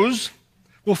pose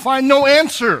will find no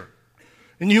answer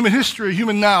in human history,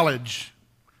 human knowledge.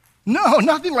 No,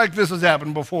 nothing like this has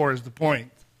happened before is the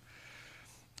point.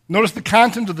 Notice the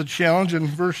content of the challenge in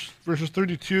verses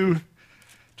 32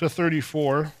 to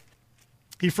 34.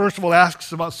 He first of all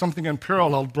asks about something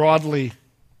unparalleled broadly.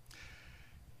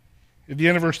 At the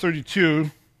end of verse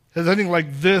 32, has anything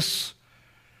like this,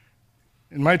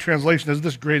 in my translation, is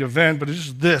this great event, but it's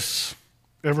just this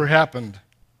ever happened?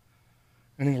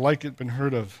 Anything like it been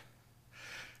heard of?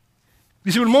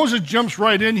 You see, when Moses jumps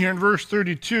right in here in verse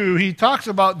 32, he talks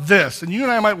about this. And you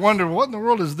and I might wonder, what in the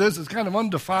world is this? It's kind of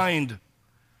undefined.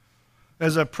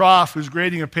 As a prof who's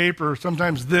grading a paper,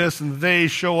 sometimes this and they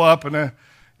show up. And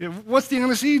what's the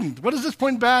antecedent? What does this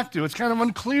point back to? It's kind of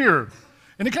unclear.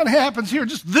 And it kind of happens here,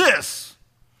 just this.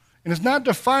 And it's not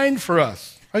defined for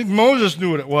us. I think Moses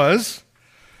knew what it was.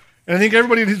 And I think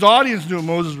everybody in his audience knew what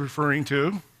Moses was referring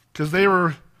to, because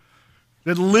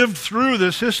they'd lived through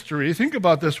this history. Think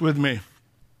about this with me,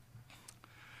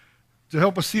 to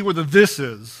help us see what the this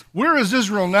is. Where is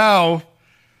Israel now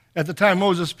at the time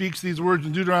Moses speaks these words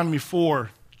in Deuteronomy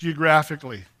 4,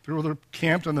 geographically? They were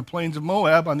camped on the plains of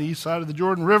Moab on the east side of the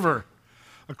Jordan River,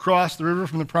 across the river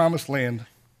from the Promised Land.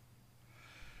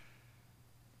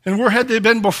 And where had they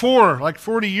been before, like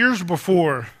 40 years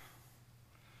before?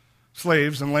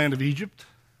 Slaves in the land of Egypt,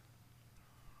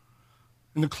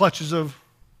 in the clutches of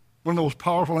one of the most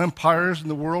powerful empires in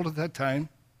the world at that time.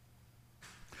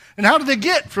 And how did they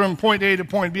get from point A to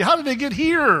point B? How did they get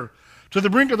here to the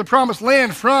brink of the Promised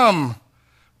Land from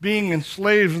being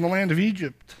enslaved in the land of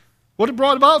Egypt? What had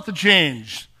brought about the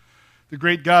change? The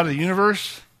great God of the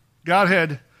universe. God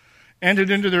had entered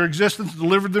into their existence,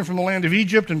 delivered them from the land of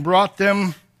Egypt, and brought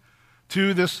them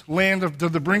to this land to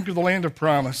the brink of the land of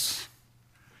promise.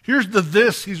 Here's the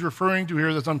this he's referring to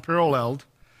here that's unparalleled.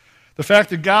 The fact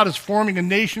that God is forming a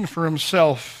nation for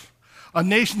himself, a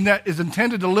nation that is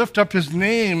intended to lift up his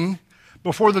name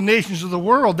before the nations of the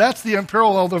world. That's the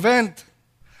unparalleled event.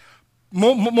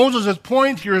 Moses'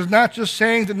 point here is not just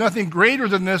saying that nothing greater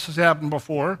than this has happened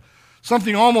before,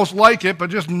 something almost like it, but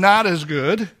just not as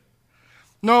good.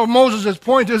 No, Moses'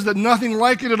 point is that nothing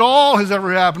like it at all has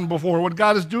ever happened before. What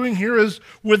God is doing here is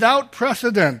without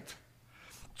precedent.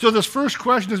 So this first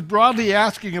question is broadly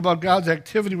asking about God's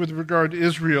activity with regard to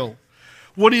Israel.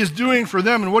 What he is doing for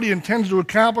them and what he intends to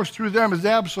accomplish through them is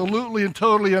absolutely and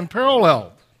totally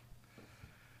unparalleled.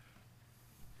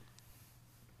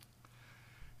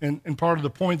 And part of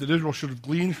the point that Israel should have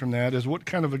gleaned from that is what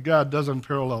kind of a God does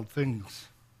unparalleled things?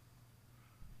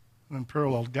 An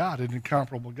unparalleled God, an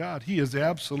incomparable God. He is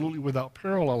absolutely without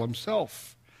parallel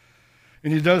himself.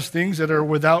 And he does things that are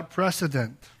without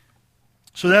precedent.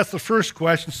 So that's the first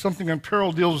question. Something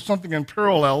unparalleled deals with something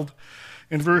unparalleled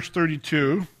in verse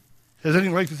 32. Has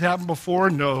anything like this happened before?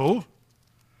 No.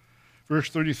 Verse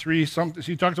 33,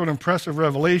 he talked about impressive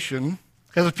revelation.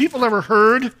 Has the people ever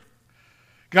heard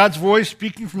God's voice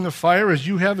speaking from the fire as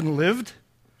you haven't lived?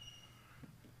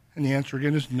 And the answer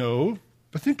again is no.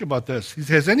 But think about this. He says,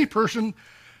 has any person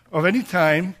of any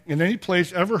time, in any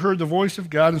place, ever heard the voice of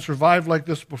God and survived like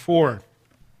this before?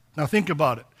 Now think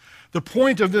about it. The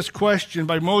point of this question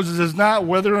by Moses is not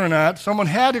whether or not someone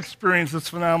had experienced this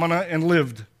phenomena and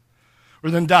lived,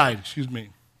 or then died,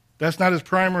 That's not his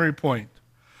primary point.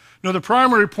 No, the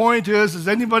primary point is, has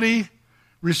anybody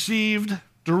received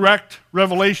direct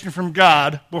revelation from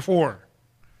God before?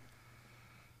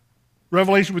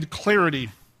 Revelation with clarity.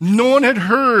 No one had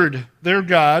heard their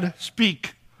God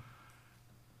speak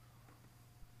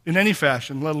in any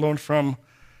fashion, let alone from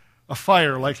a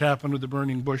fire like happened with the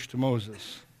burning bush to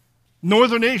Moses. No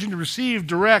other nation received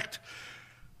direct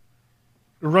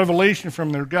revelation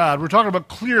from their God. We're talking about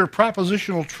clear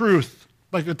propositional truth,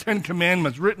 like the Ten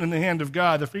Commandments written in the hand of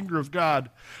God, the finger of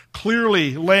God,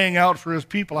 clearly laying out for his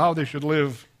people how they should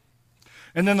live.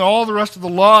 And then all the rest of the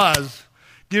laws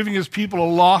giving his people a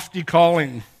lofty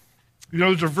calling.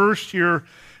 There's a verse here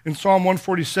in Psalm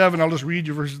 147. I'll just read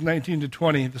you verses 19 to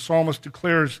 20. The psalmist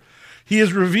declares, he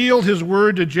has revealed his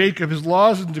word to Jacob, his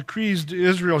laws and decrees to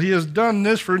Israel. He has done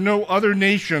this for no other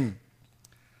nation.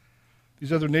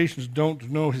 These other nations don't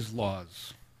know his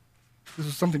laws. This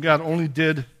is something God only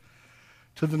did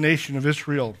to the nation of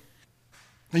Israel.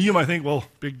 Now you might think, well,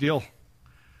 big deal.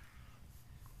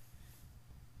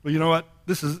 But you know what?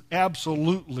 This is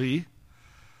absolutely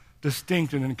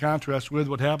distinct and in contrast with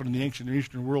what happened in the ancient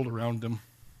Eastern world around them.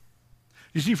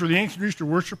 You see, for the ancient Eastern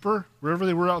worshiper, wherever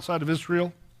they were outside of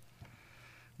Israel,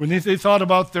 when they thought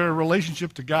about their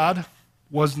relationship to God,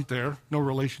 wasn't there, no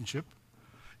relationship.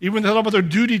 Even when they thought about their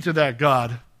duty to that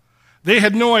God, they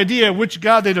had no idea which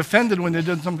God they'd offended when they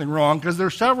did something wrong, because there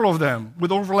are several of them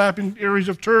with overlapping areas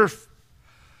of turf.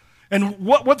 And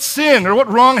what sin or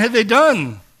what wrong had they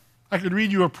done? I could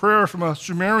read you a prayer from a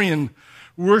Sumerian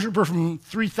worshiper from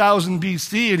 3000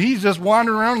 BC, and he's just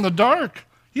wandering around in the dark.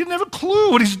 He didn't have a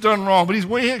clue what he's done wrong, but he's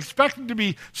expected to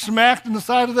be smacked in the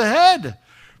side of the head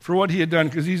for what he had done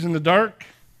because he's in the dark.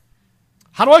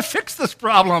 How do I fix this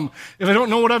problem if I don't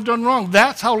know what I've done wrong?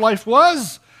 That's how life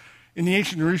was in the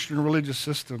ancient Eastern religious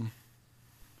system.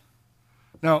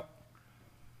 Now,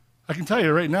 I can tell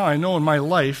you right now, I know in my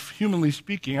life, humanly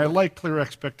speaking, I like clear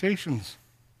expectations.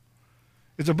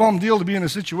 It's a bum deal to be in a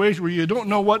situation where you don't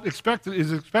know what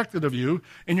is expected of you,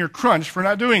 and you're crunched for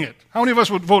not doing it. How many of us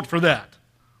would vote for that?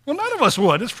 Well, none of us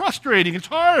would. It's frustrating. It's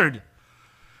hard.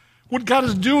 What God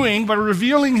is doing by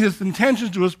revealing his intentions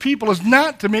to his people is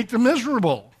not to make them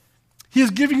miserable. He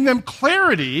is giving them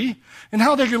clarity in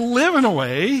how they can live in a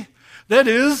way that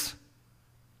is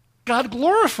God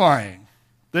glorifying.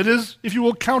 That is, if you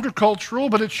will, countercultural,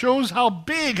 but it shows how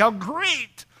big, how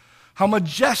great, how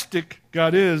majestic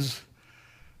God is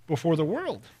before the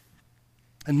world.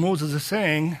 And Moses is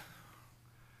saying,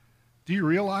 do you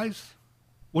realize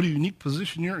what a unique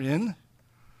position you're in?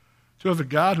 To have a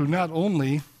God who not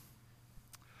only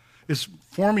is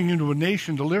forming you into a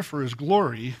nation to live for his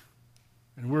glory,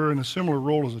 and we're in a similar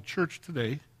role as a church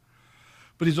today,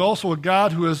 but he's also a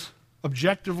God who has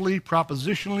objectively,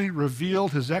 propositionally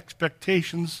revealed his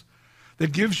expectations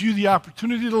that gives you the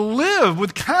opportunity to live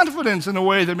with confidence in a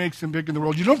way that makes him big in the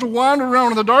world. You don't have to wander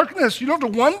around in the darkness. You don't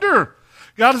have to wonder.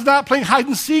 God is not playing hide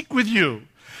and seek with you.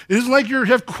 It isn't like you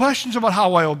have questions about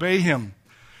how I obey him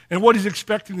and what he's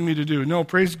expecting me to do. No,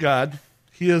 praise God.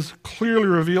 He has clearly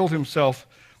revealed himself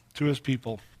to his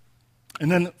people.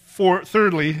 And then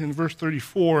thirdly, in verse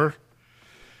 34,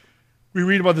 we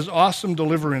read about this awesome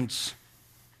deliverance.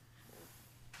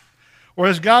 Or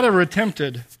has God ever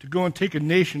attempted to go and take a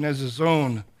nation as his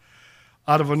own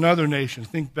out of another nation?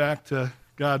 Think back to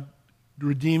God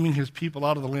redeeming his people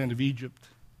out of the land of Egypt.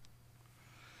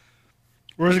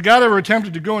 Or has God ever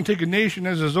attempted to go and take a nation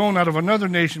as his own out of another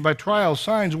nation by trials,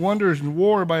 signs, wonders, and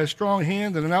war, by a strong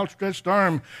hand and an outstretched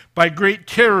arm, by great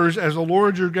terrors, as the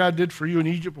Lord your God did for you in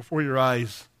Egypt before your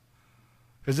eyes?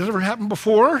 Has this ever happened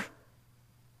before?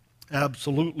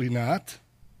 Absolutely not.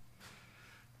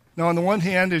 Now, on the one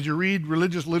hand, as you read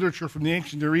religious literature from the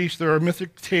ancient Near East, there are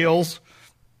mythic tales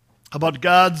about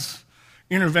God's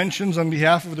interventions on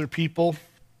behalf of their people.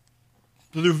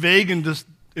 They're vague and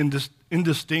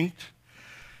indistinct.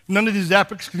 None of these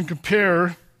epics can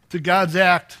compare to God's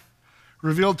act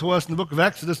revealed to us in the book of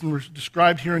Exodus and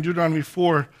described here in Deuteronomy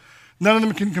 4. None of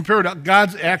them can compare to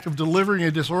God's act of delivering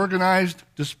a disorganized,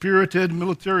 dispirited,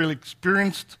 militarily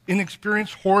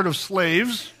inexperienced horde of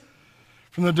slaves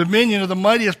from the dominion of the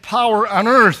mightiest power on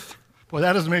earth. Boy,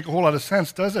 that doesn't make a whole lot of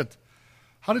sense, does it?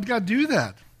 How did God do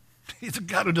that? He's a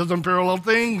God who does unparalleled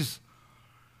things.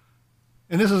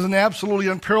 And this is an absolutely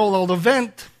unparalleled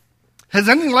event. Has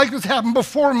anything like this happened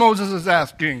before, Moses is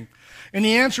asking? And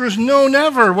the answer is no,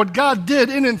 never. What God did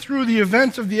in and through the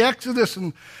events of the Exodus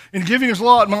and in giving his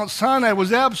law at Mount Sinai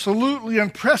was absolutely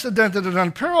unprecedented and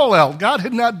unparalleled. God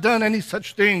had not done any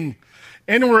such thing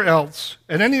anywhere else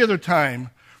at any other time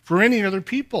for any other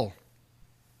people.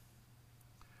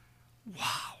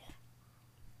 Wow.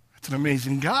 That's an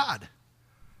amazing God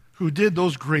who did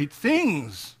those great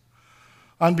things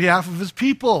on behalf of his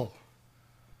people.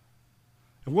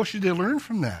 And what should they learn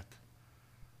from that?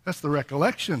 That's the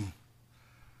recollection.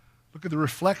 Look at the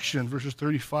reflection, verses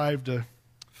 35 to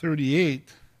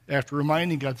 38, after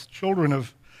reminding God's children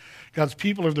of God's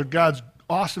people of God's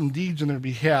awesome deeds on their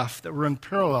behalf that were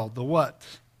unparalleled. The what?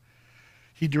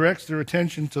 He directs their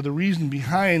attention to the reason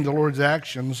behind the Lord's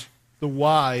actions, the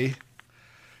why.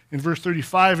 In verse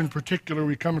 35 in particular,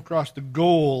 we come across the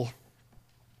goal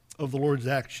of the Lord's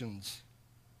actions.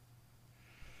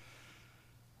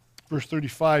 Verse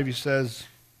 35, he says,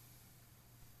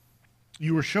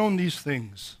 "You were shown these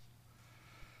things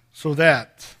so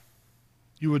that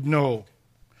you would know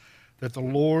that the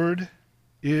Lord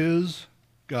is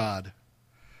God,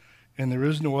 and there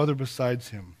is no other besides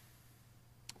him."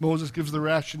 Moses gives the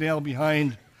rationale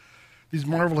behind these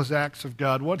marvelous acts of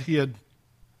God. What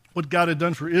God had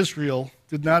done for Israel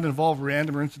did not involve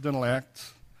random or incidental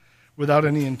acts without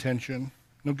any intention.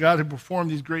 No, God had performed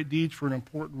these great deeds for an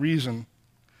important reason.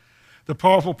 The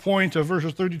powerful point of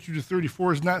verses 32 to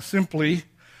 34 is not simply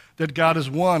that God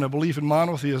is one, a belief in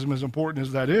monotheism as important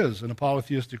as that is in a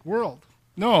polytheistic world.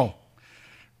 No.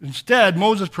 Instead,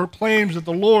 Moses proclaims that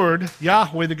the Lord,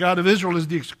 Yahweh, the God of Israel, is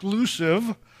the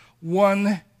exclusive,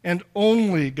 one and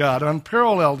only God,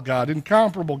 unparalleled God,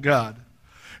 incomparable God.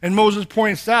 And Moses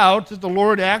points out that the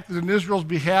Lord acted in Israel's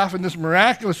behalf in this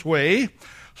miraculous way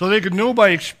so they could know by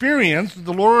experience that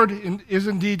the Lord is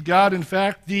indeed God, in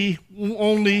fact, the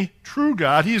only true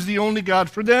God. He is the only God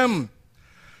for them.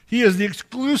 He is the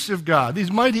exclusive God.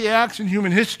 These mighty acts in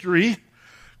human history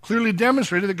clearly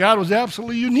demonstrated that God was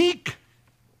absolutely unique.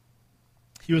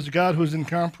 He was a God who was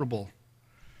incomparable.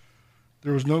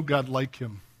 There was no God like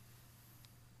him.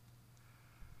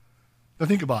 Now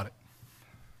think about it.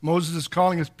 Moses is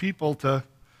calling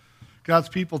God's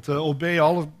people to obey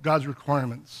all of God's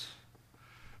requirements.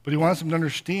 But he wants them to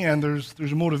understand there's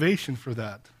a motivation for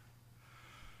that.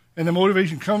 And the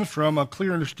motivation comes from a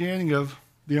clear understanding of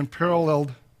the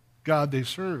unparalleled God they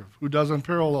serve, who does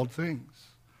unparalleled things.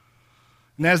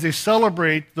 And as they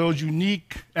celebrate those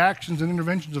unique actions and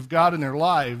interventions of God in their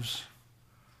lives,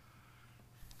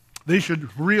 they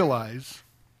should realize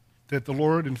that the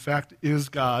Lord, in fact, is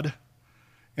God,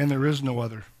 and there is no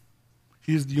other.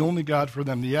 He is the only God for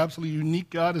them. The absolutely unique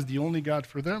God is the only God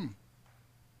for them.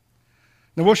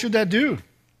 Now, what should that do?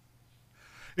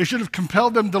 It should have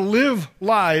compelled them to live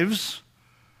lives,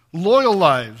 loyal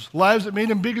lives that made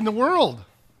them big in the world.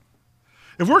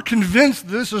 If we're convinced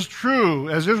this is true,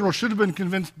 as Israel should have been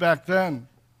convinced back then,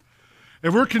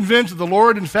 if we're convinced that the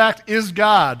Lord, in fact, is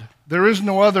God, there is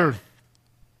no other,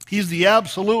 he's the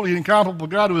absolutely incomparable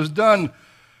God who has done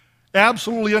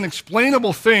absolutely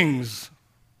unexplainable things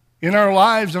in our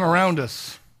lives and around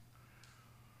us,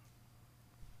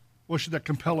 what should that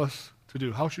compel us to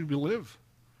do? How should we live?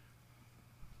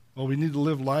 Well, we need to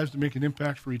live lives that make an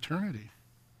impact for eternity.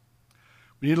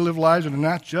 We need to live lives that are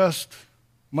not just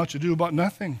much ado about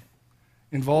nothing,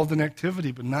 involved in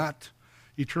activity, but not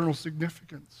eternal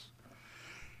significance.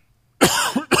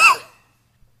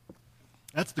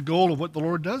 That's the goal of what the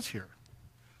Lord does here.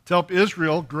 To help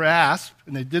Israel grasp,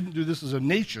 and they didn't do this as a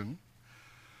nation,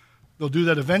 they'll do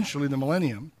that eventually in the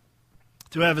millennium,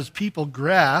 to have his people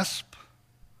grasp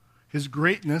his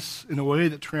greatness in a way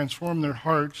that transforms their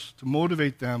hearts, to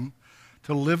motivate them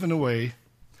to live in a way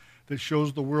that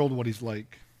shows the world what he's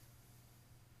like.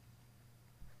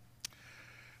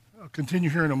 I'll continue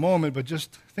here in a moment, but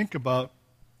just think about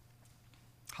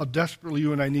how desperately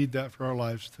you and I need that for our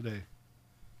lives today.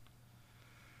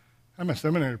 I'm a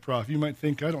seminary prof. You might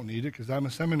think I don't need it because I'm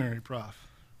a seminary prof.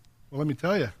 Well, let me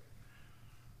tell you,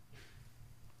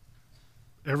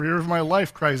 every area of my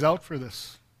life cries out for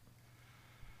this.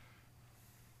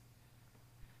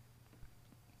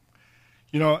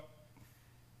 You know,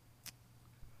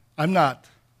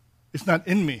 it's not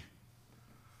in me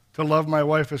to love my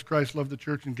wife as Christ loved the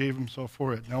church and gave himself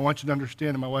for it. Now, I want you to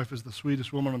understand that my wife is the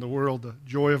sweetest woman in the world, the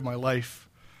joy of my life,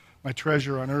 my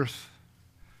treasure on earth,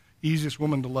 easiest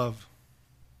woman to love.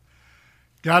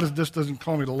 God just doesn't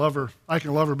call me to love her. I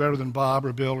can love her better than Bob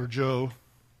or Bill or Joe.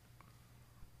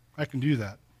 I can do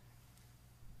that.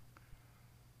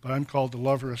 But I'm called to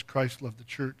love her as Christ loved the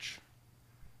church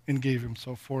and gave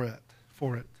himself for it.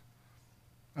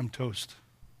 I'm toast.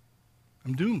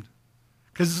 I'm doomed.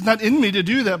 Because it's not in me to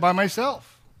do that by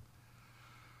myself.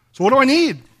 So what do I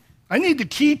need? I need to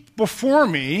keep before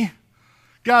me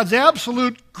God's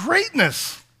absolute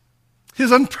greatness,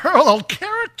 his unparalleled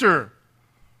character,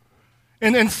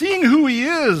 and seeing who he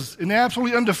is in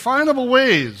absolutely undefinable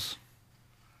ways,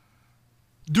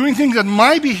 doing things on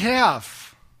my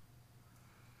behalf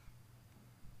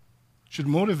should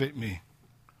motivate me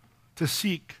to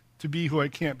seek to be who I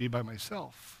can't be by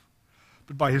myself.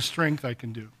 But by his strength I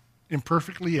can do.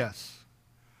 Imperfectly, yes,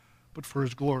 but for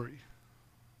his glory.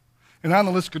 And on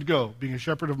the list could go, being a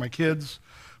shepherd of my kids,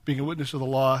 being a witness of the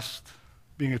lost,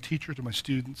 being a teacher to my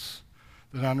students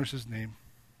that honors his name.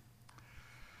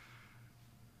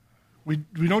 We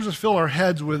don't just fill our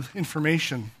heads with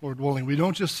information, Lord willing. We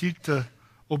don't just seek to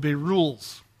obey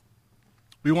rules.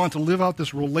 We want to live out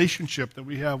this relationship that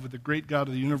we have with the great God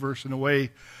of the universe in a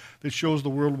way that shows the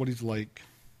world what he's like.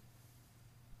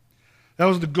 That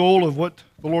was the goal of what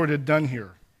the Lord had done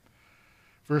here.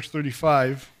 Verse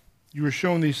 35, you were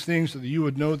shown these things so that you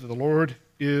would know that the Lord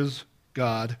is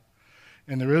God,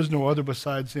 and there is no other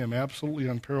besides him, absolutely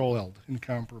unparalleled,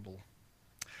 incomparable.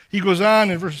 He goes on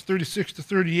in verses 36 to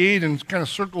 38 and kind of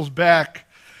circles back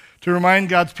to remind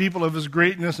God's people of his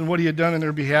greatness and what he had done in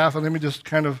their behalf. And let me just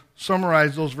kind of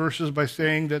summarize those verses by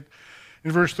saying that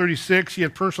in verse 36, he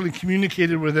had personally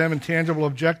communicated with them in tangible,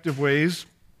 objective ways.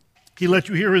 He let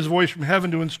you hear his voice from heaven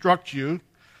to instruct you.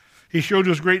 He showed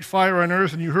you his great fire on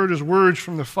earth, and you heard his words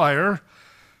from the fire,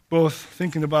 both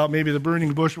thinking about maybe the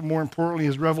burning bush, but more importantly,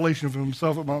 his revelation of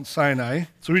himself at Mount Sinai.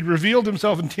 So he'd revealed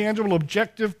himself in tangible,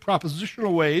 objective,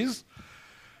 propositional ways,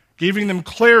 giving them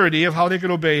clarity of how they could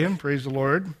obey him. Praise the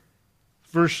Lord.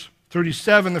 Verse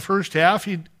 37, the first half,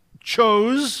 he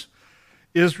chose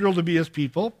Israel to be his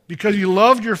people. Because he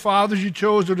loved your fathers, you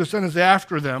chose their descendants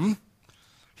after them.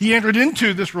 He entered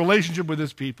into this relationship with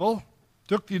his people,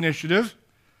 took the initiative.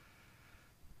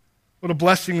 What a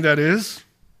blessing that is.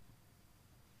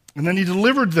 And then he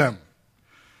delivered them.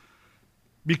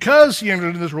 Because he entered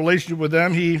into this relationship with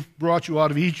them, he brought you out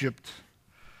of Egypt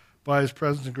by his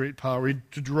presence and great power,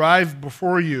 to drive out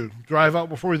before you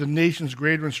the nations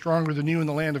greater and stronger than you in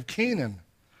the land of Canaan.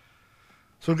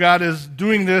 So God is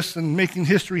doing this and making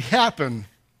history happen.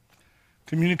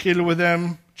 Communicated with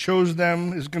them, chose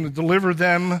them, is going to deliver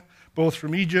them both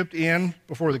from Egypt and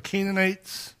before the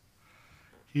Canaanites.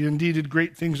 He indeed did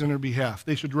great things on their behalf.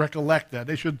 They should recollect that.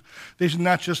 They should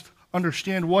not just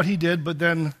understand what he did, but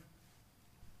then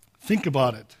think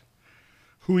about it.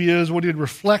 Who he is, what he'd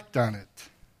reflect on it,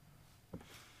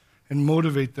 and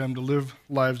motivate them to live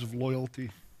lives of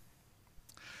loyalty.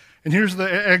 And here's the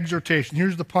exhortation.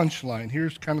 Here's the punchline.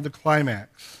 Here's kind of the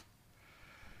climax.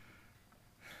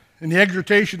 And the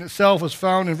exhortation itself is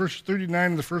found in verse 39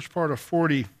 and the first part of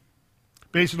 40.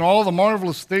 Based on all the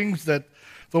marvelous things that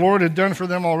the Lord had done for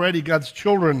them already, God's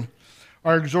children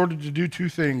are exhorted to do two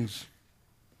things.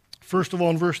 First of all,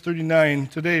 in verse 39,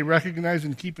 today recognize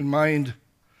and keep in mind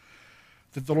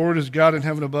that the Lord is God in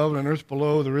heaven above and on earth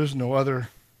below. There is no other.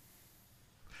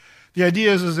 The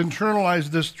idea is internalize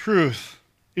this truth.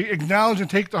 Acknowledge and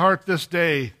take to heart this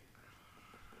day.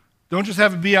 Don't just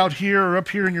have it be out here or up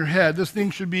here in your head. This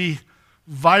thing should be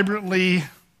vibrantly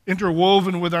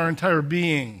interwoven with our entire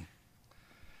being.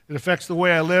 It affects the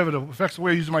way I live. It affects the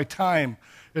way I use my time.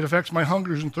 It affects my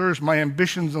hungers and thirsts, my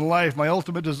ambitions in life, my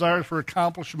ultimate desires for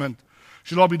accomplishment.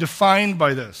 Should all be defined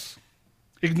by this.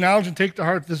 Acknowledge and take to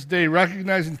heart this day.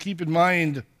 Recognize and keep in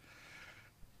mind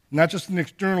not just an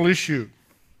external issue.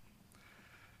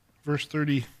 Verse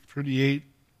 38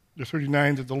 to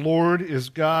 39, that the Lord is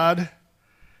God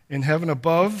in heaven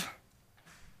above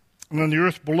and on the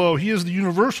earth below. He is the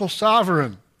universal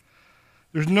sovereign.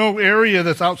 There's no area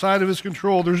that's outside of his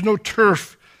control. There's no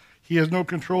turf he has no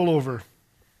control over.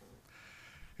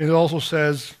 And it also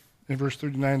says in verse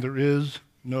 39, there is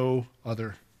no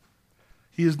other.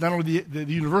 He is not only the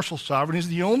universal sovereign, he's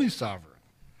the only sovereign.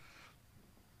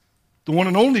 The one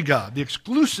and only God, the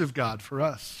exclusive God for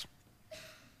us.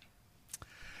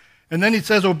 And then he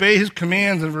says, obey his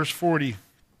commands in verse 40.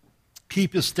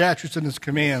 Keep his statutes and his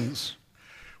commands,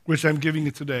 which I'm giving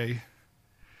you today.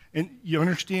 And you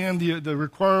understand the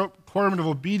requirement of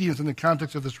obedience in the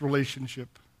context of this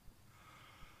relationship.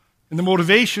 And the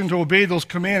motivation to obey those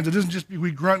commands, it isn't just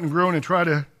we grunt and groan and try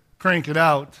to crank it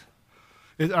out.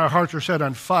 Our hearts are set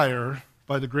on fire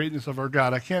by the greatness of our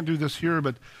God. I can't do this here,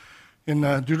 but in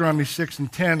Deuteronomy 6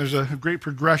 and 10, there's a great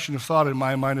progression of thought in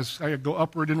my mind as I go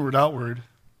upward, inward, outward.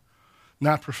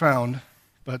 Not profound,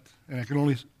 and I can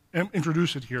only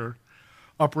introduce it here.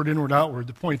 Upward, inward, outward.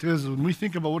 The point is, when we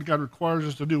think about what God requires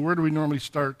us to do, where do we normally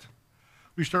start?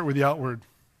 We start with the outward.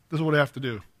 This is what I have to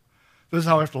do. This is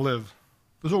how I have to live.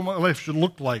 This is what my life should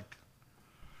look like.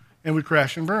 And we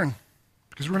crash and burn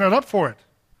because we're not up for it.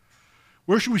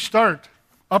 Where should we start?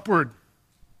 Upward.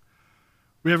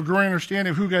 We have a growing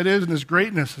understanding of who God is and his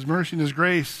greatness, his mercy, and his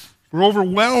grace. We're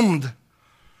overwhelmed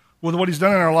with what he's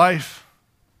done in our life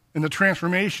and the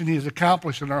transformation he has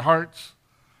accomplished in our hearts.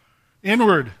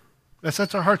 Inward. That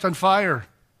sets our hearts on fire.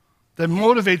 That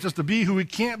motivates us to be who we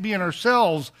can't be in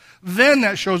ourselves. Then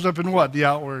that shows up in what? The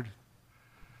outward.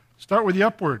 Start with the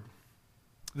upward.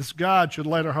 This God should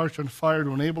light our hearts on fire to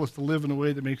enable us to live in a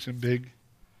way that makes him big.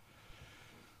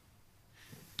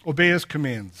 Obey his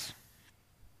commands.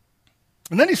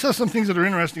 And then he says some things that are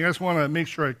interesting. I just want to make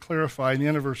sure I clarify in the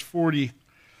end of verse 40.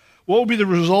 What will be the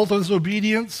result of this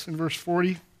obedience in verse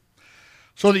 40?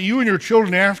 So that you and your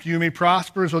children after you may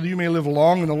prosper, so that you may live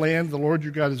long in the land the Lord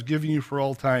your God is giving you for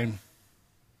all time.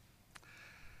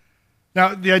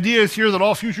 Now, the idea is here that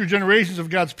all future generations of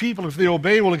God's people, if they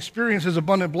obey, will experience his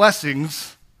abundant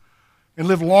blessings and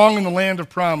live long in the land of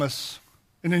promise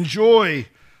and enjoy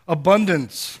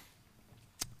abundance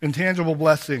and tangible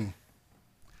blessing.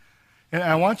 And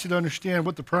I want you to understand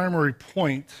what the primary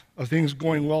point of things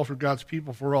going well for God's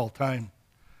people for all time.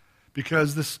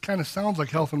 Because this kind of sounds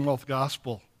like health and wealth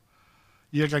gospel.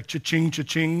 You have like cha-ching,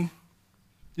 cha-ching.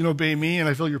 You know, obey me and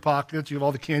I fill your pockets. You have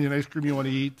all the candy and ice cream you want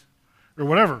to eat. Or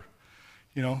whatever.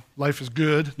 You know, life is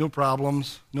good, no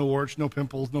problems, no warts, no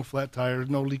pimples, no flat tires,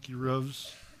 no leaky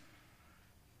roofs.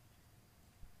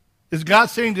 Is God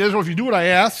saying to Israel, if you do what I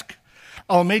ask,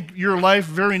 I'll make your life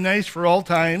very nice for all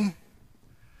time?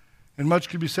 And much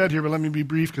could be said here, but let me be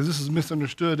brief, because this is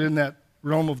misunderstood in that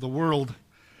realm of the world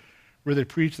where they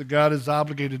preach that God is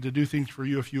obligated to do things for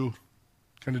you if you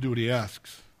kind of do what he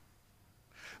asks.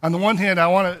 On the one hand, I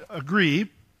want to agree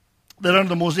that under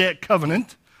the Mosaic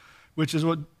covenant, which is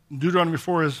what Deuteronomy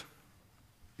 4 is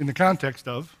in the context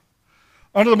of,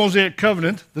 under the Mosaic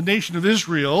covenant, the nation of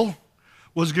Israel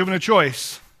was given a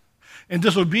choice. And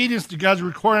disobedience to God's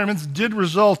requirements did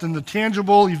result in the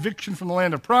tangible eviction from the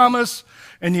land of promise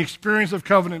and the experience of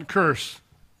covenant curse.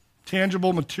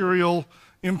 Tangible, material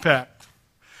impact.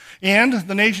 And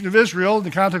the nation of Israel, in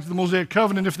the context of the Mosaic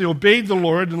covenant, if they obeyed the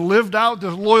Lord and lived out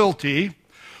this loyalty,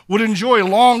 would enjoy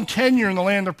long tenure in the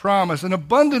land of promise, an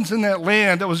abundance in that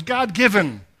land that was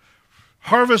God-given.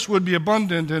 Harvest would be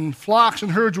abundant and flocks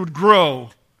and herds would grow.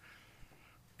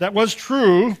 That was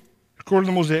true according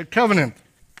to the Mosaic covenant.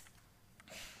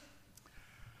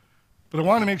 But I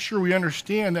want to make sure we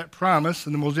understand that promise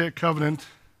in the Mosaic covenant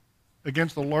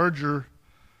against a larger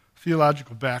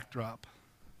theological backdrop.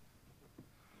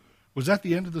 Was that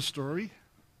the end of the story?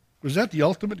 Was that the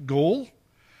ultimate goal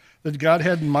that God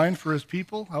had in mind for his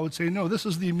people? I would say no. This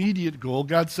is the immediate goal.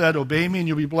 God said, obey me and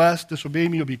you'll be blessed. Disobey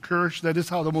me, you'll be cursed. That is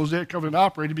how the Mosaic covenant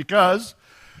operated, because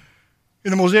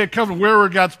in the Mosaic covenant, where were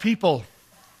God's people?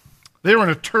 They were in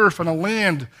a turf and a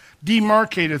land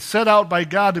demarcated, set out by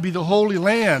God to be the holy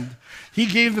land. He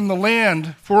gave them the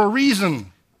land for a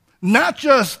reason, not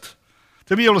just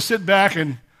to be able to sit back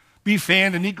and be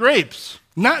fanned and eat grapes,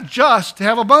 not just to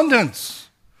have abundance.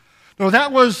 No,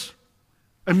 that was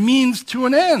a means to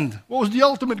an end. What was the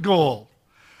ultimate goal?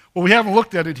 Well, we haven't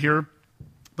looked at it here,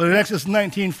 but in Exodus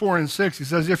 19:4 and 6, he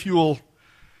says, if you will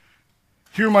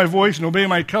hear my voice and obey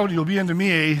my covenant, you'll be unto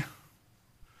me a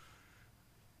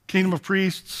kingdom of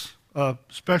priests, a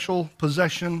special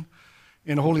possession,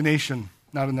 and a holy nation.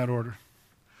 Not in that order.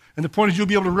 And the point is you'll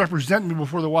be able to represent me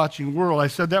before the watching world. I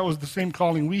said that was the same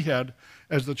calling we had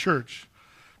as the church.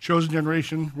 Chosen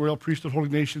generation, royal priesthood, holy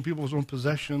nation, people of his own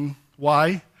possession.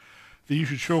 Why? That you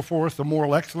should show forth the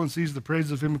moral excellencies, the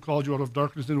praises of him who called you out of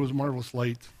darkness into his marvelous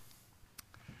light.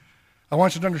 I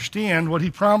want you to understand what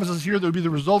he promises here that would be the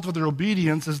result of their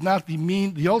obedience is not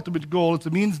the ultimate goal, it's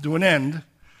a means to an end.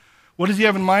 What does he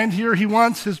have in mind here? He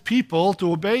wants his people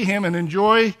to obey him and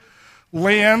enjoy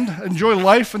land, enjoy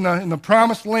life in the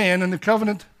promised land, in the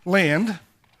covenant land,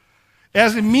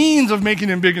 as a means of making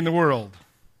him big in the world.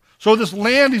 So this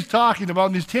land he's talking about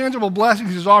and these tangible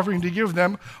blessings he's offering to give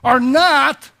them are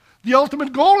not the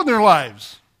ultimate goal in their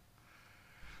lives.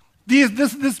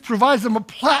 This provides them a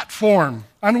platform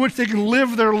on which they can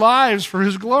live their lives for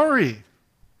his glory,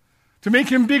 to make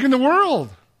him big in the world.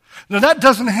 Now that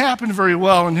doesn't happen very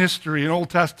well in history, in Old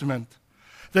Testament.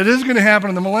 That is going to happen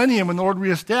in the millennium when the Lord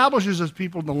reestablishes his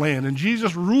people in the land and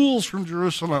Jesus rules from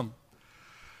Jerusalem.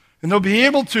 And they'll be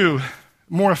able to,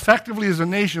 more effectively as a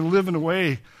nation, live in a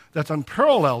way that's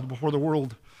unparalleled before the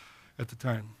world at the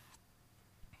time.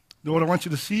 Now, what I want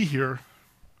you to see here,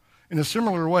 in a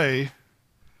similar way,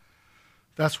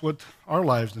 that's what our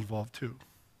lives involve too.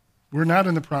 We're not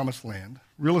in the promised land.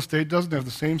 Real estate doesn't have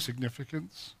the same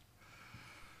significance.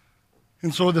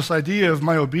 And so this idea of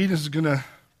my obedience is going to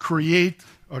create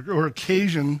or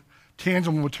occasion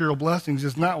tangible material blessings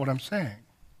is not what I'm saying.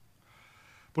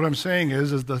 What I'm saying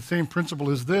is the same principle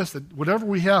is this, that whatever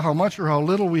we have, how much or how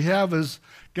little we have, is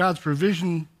God's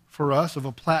provision for us of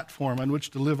a platform on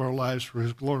which to live our lives for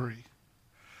his glory.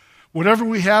 Whatever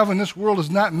we have in this world is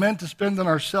not meant to spend on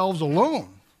ourselves alone.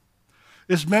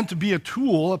 It's meant to be a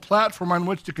tool, a platform on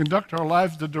which to conduct our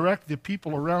lives to direct the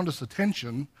people around us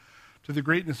attention to the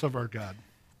greatness of our God,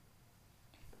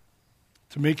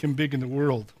 to make him big in the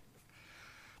world,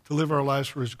 to live our lives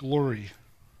for his glory.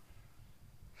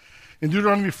 In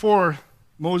Deuteronomy 4,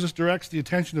 Moses directs the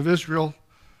attention of Israel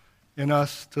and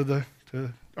us to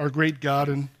our great God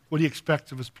and what he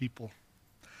expects of his people.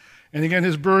 And again,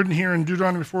 his burden here in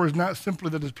Deuteronomy 4 is not simply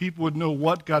that his people would know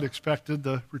what God expected,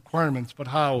 the requirements, but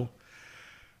how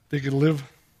they could live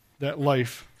that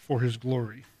life for his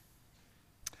glory.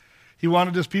 He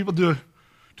wanted his people to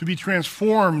be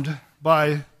transformed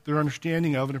by their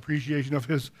understanding of and appreciation of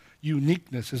his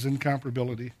uniqueness, his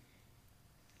incomparability.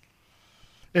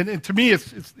 And to me,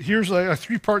 here's a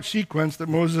three-part sequence that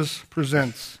Moses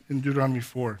presents in Deuteronomy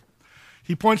 4.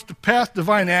 He points to past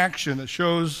divine action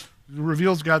that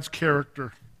reveals God's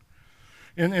character.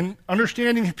 And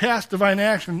understanding past divine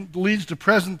action leads to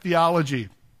present theology,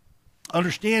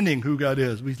 understanding who God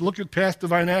is. We look at past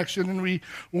divine action and we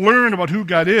learn about who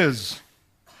God is.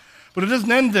 But it doesn't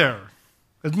end there.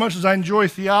 As much as I enjoy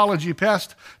theology,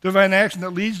 past divine action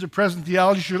that leads to present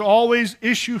theology should always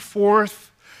issue forth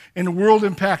in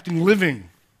world-impacting living,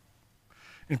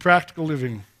 in practical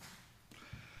living.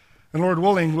 And Lord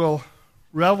willing, we'll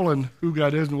revel in who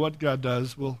God is and what God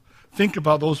does. We'll think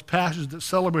about those passages that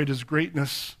celebrate his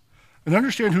greatness and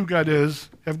understand who God is,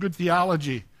 have good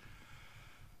theology.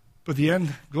 But the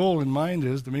end goal in mind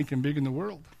is to make him big in the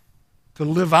world, to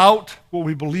live out what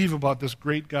we believe about this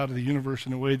great God of the universe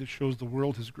in a way that shows the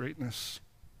world his greatness.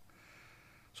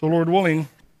 So Lord willing,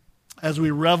 as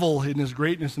we revel in his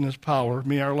greatness and his power,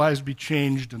 may our lives be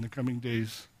changed in the coming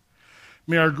days.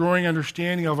 May our growing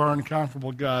understanding of our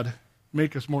incomparable God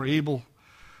make us more able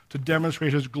to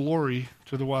demonstrate his glory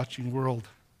to the watching world,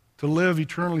 to live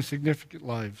eternally significant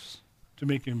lives, to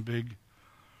make him big,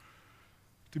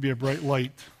 to be a bright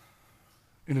light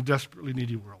in a desperately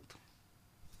needy world.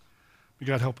 May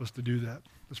God help us to do that.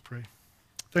 Let's pray.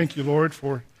 Thank you, Lord,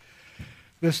 for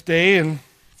this day and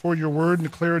for your word and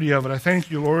the clarity of it. I thank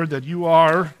you, Lord, that you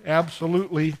are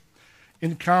absolutely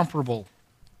incomparable.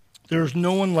 There is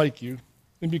no one like you.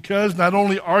 And because not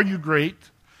only are you great,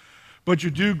 but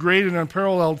you do great and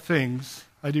unparalleled things,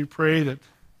 I do pray that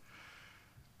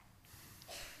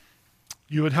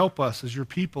you would help us as your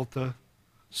people to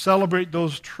celebrate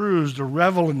those truths, to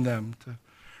revel in them, to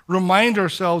remind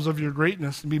ourselves of your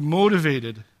greatness and be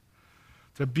motivated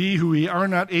to be who we are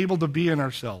not able to be in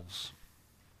ourselves,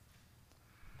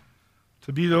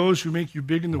 to be those who make you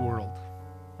big in the world.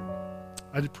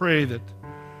 I pray that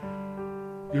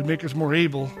you would make us more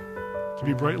able to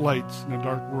be bright lights in a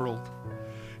dark world.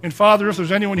 And Father, if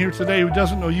there's anyone here today who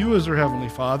doesn't know you as their Heavenly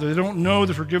Father, they don't know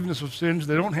the forgiveness of sins,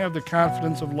 they don't have the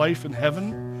confidence of life in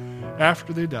heaven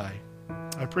after they die,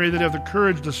 I pray that they have the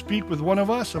courage to speak with one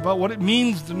of us about what it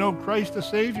means to know Christ as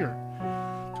Savior,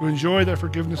 to enjoy that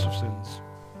forgiveness of sins,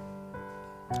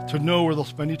 to know where they'll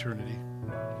spend eternity,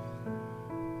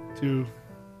 to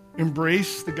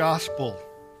embrace the gospel,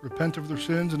 repent of their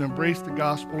sins and embrace the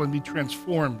gospel and be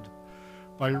transformed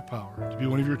by your power, to be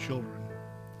one of your children.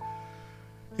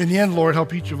 In the end, Lord,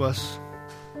 help each of us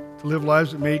to live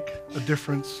lives that make a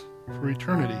difference for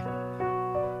eternity,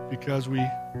 because we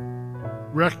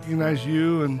recognize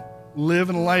you and live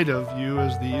in light of you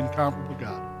as the incomparable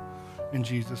God. In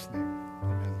Jesus' name.